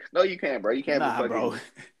next. No, you can't, bro. You can't bro.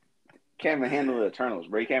 Can't even handle the Eternals,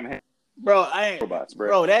 bro. You can't even bro, I ain't robots, bro.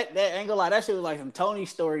 Bro, that ain't gonna lie, that shit was like some Tony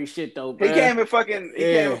Story shit though, bro. He can't even fucking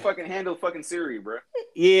handle fucking Siri, bro.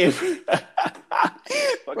 Yeah.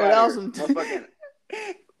 Bro, that was some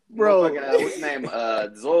bro. What's his name?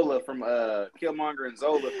 Zola from Killmonger and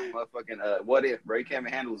Zola from fucking What If, bro. He can't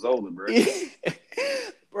even handle Zola, bro.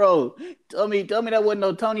 Bro, tell me that wasn't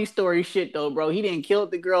no Tony Story shit though, bro. He didn't kill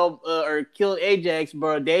the girl or kill Ajax,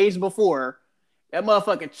 bro, days before. That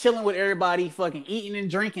motherfucker chilling with everybody, fucking eating and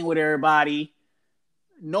drinking with everybody,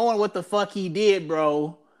 knowing what the fuck he did,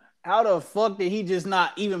 bro. How the fuck did he just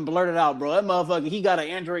not even blurt it out, bro? That motherfucker, he got an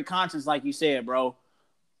android conscience, like you said, bro.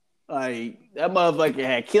 Like, that motherfucker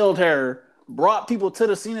had killed her, brought people to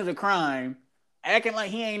the scene of the crime, acting like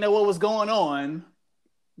he ain't know what was going on,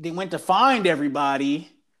 then went to find everybody,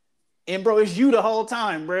 and, bro, it's you the whole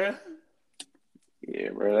time, bro. Yeah,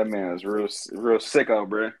 bro, that man was real sicko,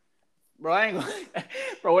 bro. Bro, I ain't gonna...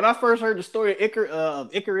 Bro, when I first heard the story of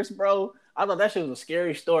Icarus, bro, I thought that shit was a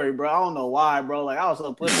scary story, bro. I don't know why, bro. Like, I was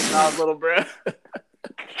so pussy when I was little, bro.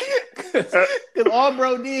 Because all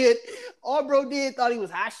bro did, thought he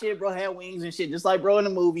was hot shit, bro, had wings and shit, just like bro in the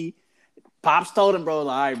movie. Pops told him, bro,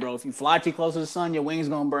 like, all right, bro, if you fly too close to the sun, your wings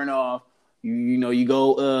gonna burn off. You know, you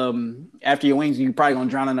go after your wings, you probably gonna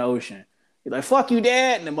drown in the ocean. He's like, fuck you,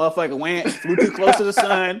 dad. And the motherfucker flew too close to the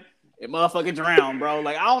sun. It motherfucking drowned, bro.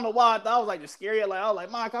 Like, I don't know why I thought I was like the scary. Like, I was like,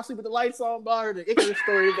 Mom, can I sleep with the lights on? Bro, I heard the Icarus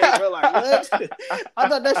story today, bro. Like, what? I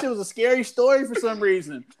thought that shit was a scary story for some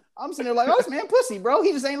reason. I'm sitting there like, oh, this man pussy, bro.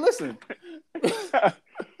 He just ain't listen.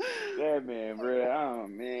 That man, bro. Oh,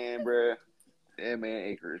 man, bro. That man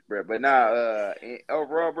Icarus, bro. But nah,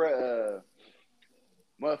 overall, bro,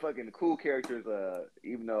 motherfucking cool characters,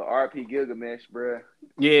 even though RP Gilgamesh, bro.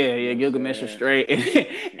 Yeah, Gilgamesh is straight.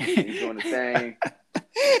 He's doing the thing.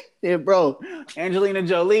 Yeah, bro. Angelina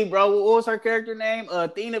Jolie, bro. What was her character name?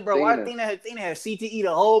 Athena, bro. Why Athena had CTE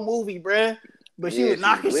the whole movie, bro? But she was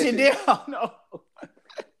knocking shit down. No.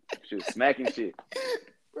 She was smacking shit.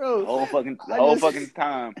 Bro. The whole fucking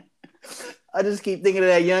time. I just keep thinking of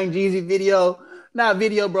that Young Jeezy video. Not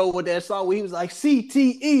video, bro, with that song where he was like,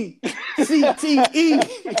 CTE.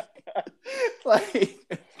 CTE. Like,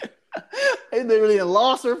 they literally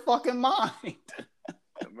lost her fucking mind.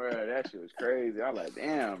 Bro, that shit was crazy. I was like,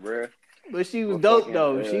 damn, bro. But she was dope,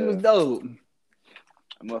 though. She was dope.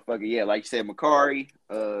 Motherfucker, yeah, like you said, Makari.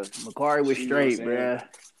 Makari was straight, bruh.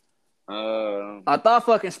 I Uh, thought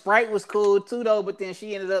fucking Sprite was cool too, though, but then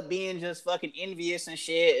she ended up being just fucking envious and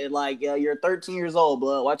shit. And like, you're 13 years old,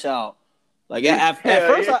 blood. Watch out. Like at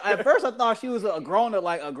hell first, yeah. at first I thought she was a grown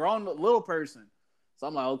little person. So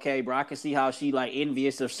I'm like, okay, bro, I can see how she like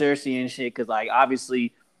envious of Cersei and shit, because like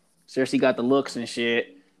obviously Cersei got the looks and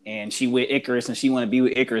shit, and she with Icarus and she want to be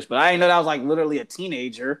with Icarus. But I didn't know that was like literally a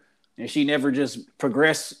teenager, and she never just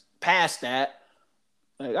progressed past that.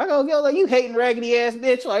 Like, I go, like, you hating raggedy ass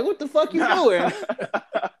bitch. Like, what the fuck you doing?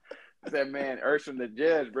 That man, Urson the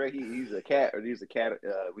judge, bro. He's a cat, or he's a cat.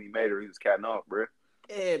 When he made her, he was catting off, bro.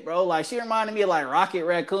 Yeah, bro. Like, she reminded me of like Rocket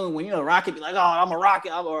Raccoon. When Rocket be like, oh, I'm a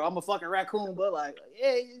rocket, I'm a fucking raccoon. But like,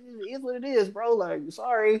 yeah, it is what it is, bro. Like,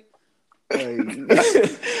 sorry. Like,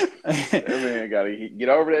 that man gotta get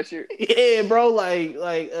over that shit. Yeah, bro. Like,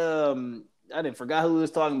 I didn't forgot who we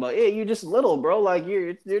was talking about. Yeah, you're just little, bro. Like, you're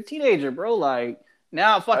a teenager, bro. Like,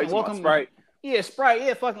 now fucking welcome. Sprite. Yeah, Sprite.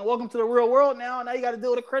 Yeah, fucking welcome to the real world now. Now you got to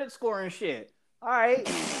deal with a credit score and shit. All right.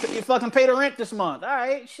 You fucking pay the rent this month. All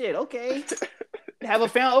right. Shit. Okay. Have a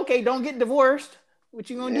family. Okay. Don't get divorced. What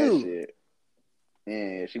you gonna do? Shit.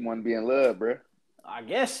 Yeah, she want to be in love, bro. I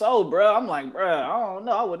guess so, bro. I'm like, bro, I don't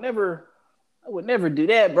know. I would never do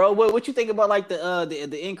that, bro. What you think about like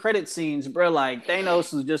the end credit scenes, bro? Like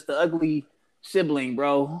Thanos was just the ugly sibling,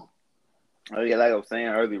 bro. Oh yeah, like I was saying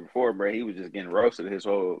earlier before, bro, he was just getting roasted his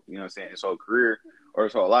whole, his whole career or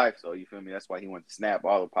his whole life. So you feel me? That's why he wanted to snap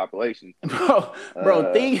all the population. Bro,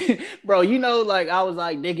 like I was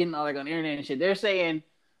like digging like on the internet and shit. They're saying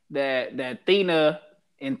that Athena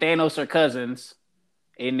and Thanos are cousins,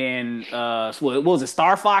 and then what was it,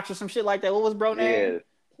 Star Fox or some shit like that? What was bro name?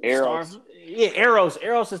 Yeah, Eros. Eros.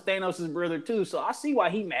 Eros is Thanos' brother too. So I see why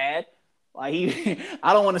he mad. Like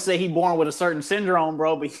I don't want to say he born with a certain syndrome,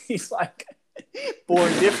 bro, but he's like born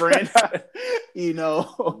different. That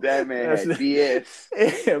man had BS.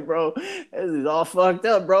 Yeah, bro. This is all fucked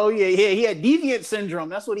up, bro. Yeah, he had deviant syndrome.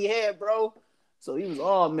 That's what he had, bro. So he was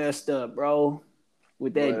all messed up, bro.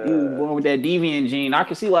 With that dude born with that deviant gene. I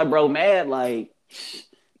can see why bro mad. Like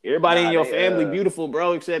everybody in your family beautiful,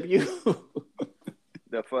 bro, except you.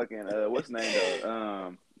 The fucking what's his name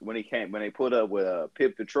though? When they put up with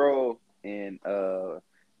Pip the Troll, and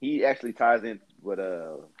he actually ties in with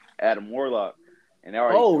Adam Warlock, and they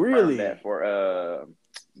already confirmed that for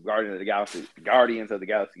Guardians of the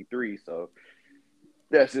Galaxy 3. So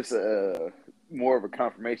that's just more of a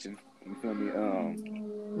confirmation. You feel me?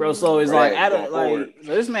 Bro, so it's like so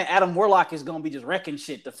this man Adam Warlock is gonna be just wrecking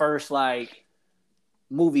shit the first like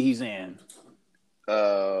movie he's in.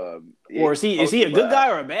 Or is he a good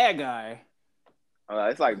guy or a bad guy?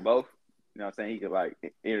 It's like both. You know what I'm saying? He could like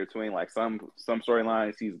intertwine like some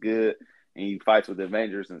storylines he's good and he fights with the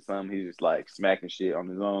Avengers, and some he's just like smacking shit on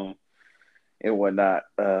his own and whatnot.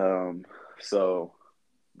 But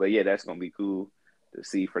yeah, that's gonna be cool to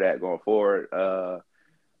see for that going forward.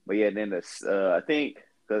 But yeah, then I think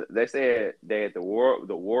they said they had the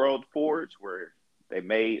World Forge where they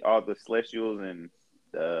made all the Celestials and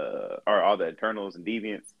or all the Eternals and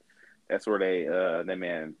Deviants. That's where that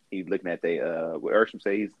man, he's looking at what Ursham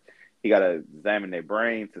says, he got to examine their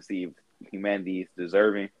brains to see if humanity is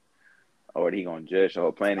deserving, or he gonna judge the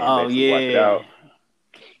whole planet and basically wipe it out.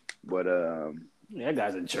 But that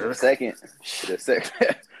guy's a jerk. The second,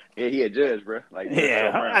 yeah, he a judge, bro. Like he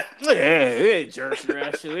a jerk, bro.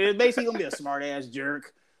 It's basically gonna be a smart ass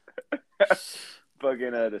jerk.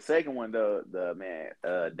 Fucking the second one though, the man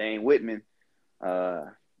Dane Whitman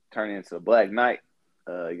turned into a Black Knight.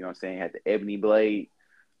 You know what I'm saying? Had the ebony blade,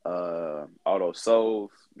 all those souls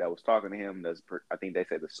that was talking to him. I think they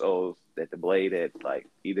said the souls that the blade had, like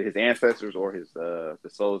either his ancestors or his the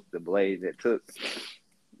souls the blade that took.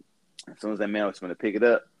 As soon as that man was going to pick it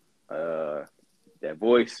up, that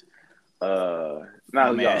voice, not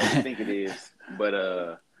who y'all think it is,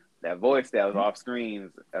 but that voice that was off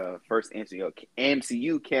screen, first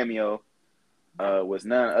MCU cameo, was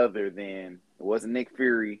none other than, it wasn't Nick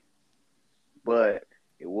Fury, but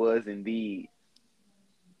it was indeed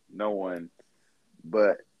no one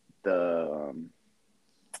but the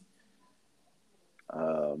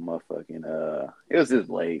it was his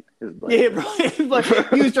blade. Yeah, bro.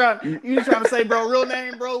 You was trying to say, bro, real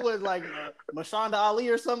name, bro, was like Mashonda Ali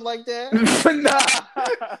or something like that.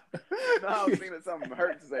 No, I was thinking of something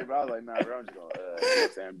hurt to say, but I was like, nah, bro, I'm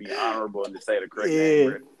just gonna be honorable and just say the correct name.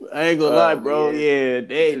 Bro. I ain't gonna lie, bro. Yeah,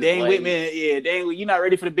 Dane Whitman. Yeah, Dane, you're not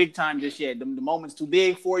ready for the big time just yet. The moment's too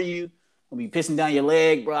big for you. Gonna be pissing down your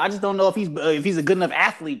leg, bro. I just don't know if he's a good enough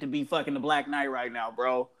athlete to be fucking the Black Knight right now,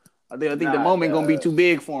 bro. I think the moment gonna be too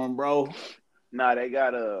big for him, bro. Nah, they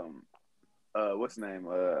got what's his name?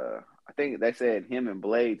 I think they said him and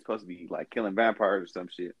Blade's supposed to be like killing vampires or some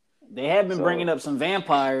shit. They have been bringing So up some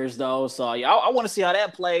vampires though, so yeah, I want to see how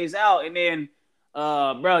that plays out. And then,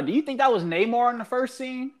 bro, do you think that was Namor in the first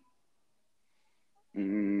scene?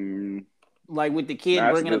 mm, Like with the kid that's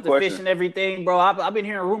a bringing up good the fish question. and everything, bro. I've been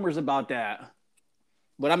hearing rumors about that.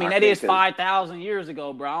 But I mean, I that think is because 5,000 years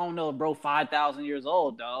ago, bro. I don't know if bro 5,000 years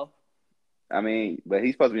old, though. I mean, but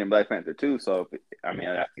he's supposed to be in Black Panther too. So I mean,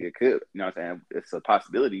 I think it could. You know what I'm saying? It's a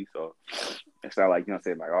possibility. So it's not like, you know what I'm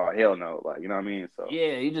saying, like, oh hell no, like, you know what I mean? So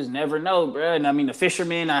Yeah, you just never know, bro. And I mean, the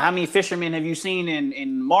fishermen. How many fishermen have you seen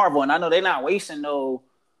in Marvel? And I know they're not wasting no,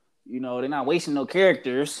 they're not wasting no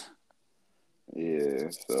characters. yeah.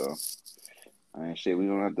 So I mean, shit, we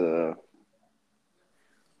don't have to.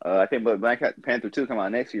 I think, but Black Panther 2 come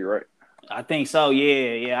out next year, right? I think so.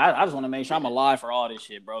 Yeah, yeah. I just want to make sure I'm alive for all this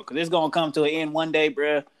shit, bro. Because it's gonna come to an end one day,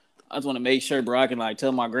 bro. I just want to make sure, bro. I can like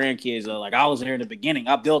tell my grandkids, like I was here in the beginning.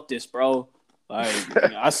 I built this, bro. Like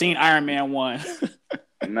I seen Iron Man 1.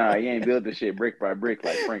 Nah, you ain't build this shit brick by brick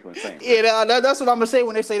like Franklin saying, bro. Yeah, that's what I'm gonna say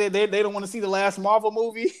when they say that they don't want to see the last Marvel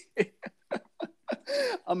movie.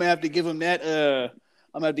 I'm gonna have to give them that. I'm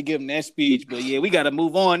gonna have to give them that speech. But yeah, we got to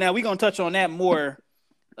move on now. We gonna touch on that more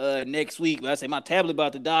next week. But I say my tablet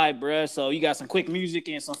about to die, bruh. So you got some quick music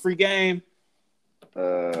and some free game.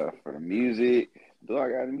 For the music, do I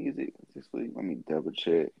got any music this week? Let me double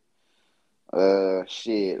check.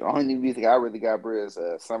 Shit. The only music I really got, bro, is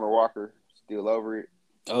Summer Walker. Still over it.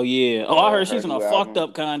 Oh yeah. Oh, I heard Her she's on a new fucked album.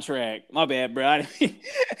 up contract. My bad, bro. I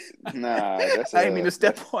Nah, that's didn't mean to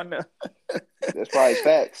step on the. that's probably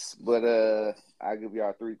facts. But I'll give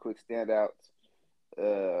y'all three quick standouts.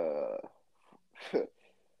 Uh,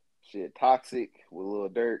 shit, Toxic with Lil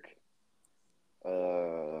Durk.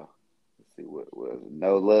 Let's see what was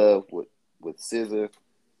No Love with SZA,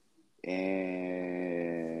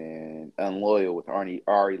 and Unloyal with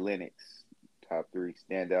Ari Lennox. Top three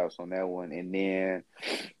standouts on that one. And then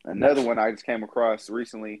another one I just came across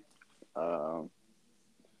recently,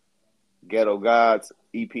 Ghetto Gods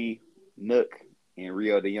EP, Nook, and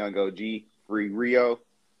Rio the Young OG, Free Rio.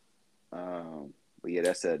 But yeah,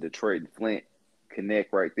 that's a Detroit Flint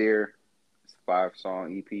Connect right there. It's a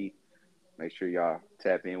 5-song EP. Make sure y'all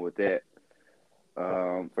tap in with that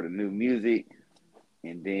for the new music.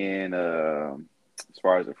 And then as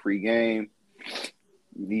far as a free game,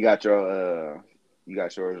 you got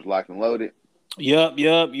yours locked and loaded. Yup.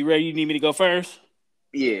 You ready? You need me to go first?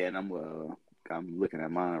 Yeah, and I'm looking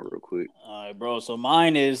at mine real quick. All right, bro. So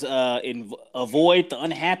mine is avoid the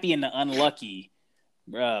unhappy and the unlucky.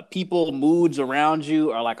 Bruh, people moods around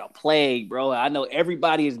you are like a plague, bro. I know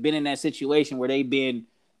everybody has been in that situation where they've been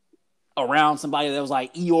around somebody that was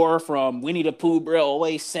like Eeyore from Winnie the Pooh, bro.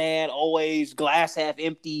 Always sad, always glass half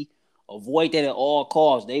empty. Avoid that at all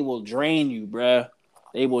costs. They will drain you, bro.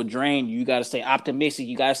 They will drain you. You got to stay optimistic.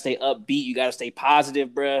 You got to stay upbeat. You got to stay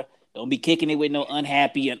positive, bro. Don't be kicking it with no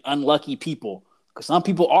unhappy and unlucky people. Because some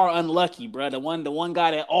people are unlucky, bro. The one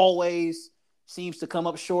guy that always seems to come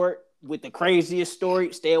up short with the craziest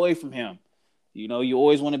story, stay away from him. You know, you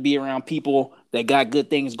always want to be around people that got good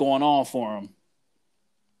things going on for them.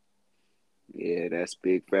 Yeah, that's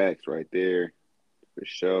big facts right there for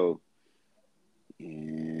sure.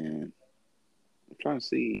 And I'm trying to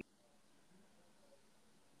see.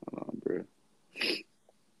 Hold on, bro.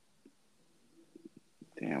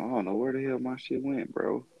 Damn, I don't know where the hell my shit went,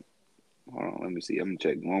 bro. Hold on, let me see. I'm gonna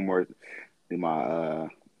check one more. Do my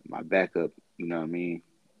backup. You know what I mean?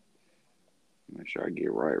 Make sure I get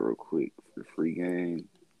it right real quick for the free game.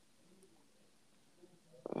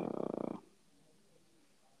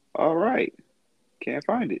 All right. Can't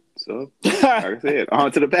find it. So, like I said,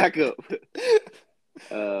 on to the backup.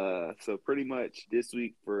 So pretty much this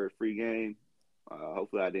week for a free game.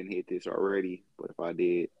 Hopefully I didn't hit this already, but if I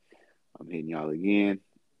did, I'm hitting y'all again.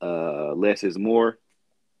 Less is more.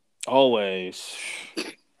 Always.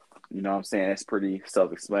 You know what I'm saying? That's pretty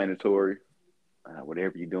self-explanatory.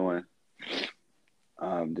 Whatever you're doing,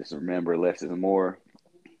 just remember less is more,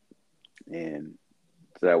 and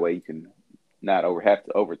so that way you can not have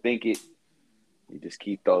to overthink it. You just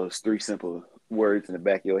keep those three simple words in the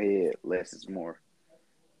back of your head: less is more,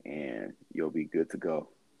 and you'll be good to go.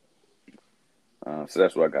 So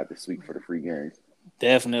that's what I got this week for the free games.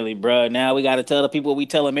 Definitely, bro. Now we got to tell the people what we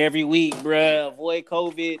tell them every week, bro. Avoid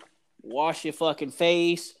COVID. Wash your fucking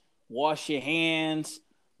face. Wash your hands.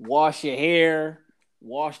 Wash your hair.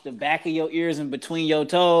 Wash the back of your ears and between your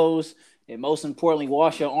toes. And most importantly,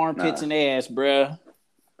 wash your armpits and ass, bro.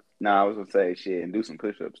 Nah, I was gonna say shit and do some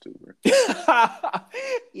push-ups too, bro.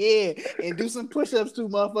 Yeah, and do some push-ups too,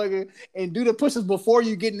 motherfucker. And do the push-ups before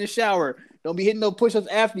you get in the shower. Don't be hitting no push-ups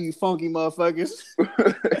after you funky motherfuckers.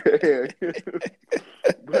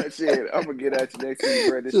 But shit, I'm gonna get at you next week,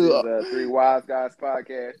 bro. This is Three Wise Guys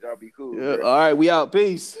podcast. Y'all be cool, bro. All right, we out.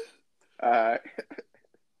 Peace. All right.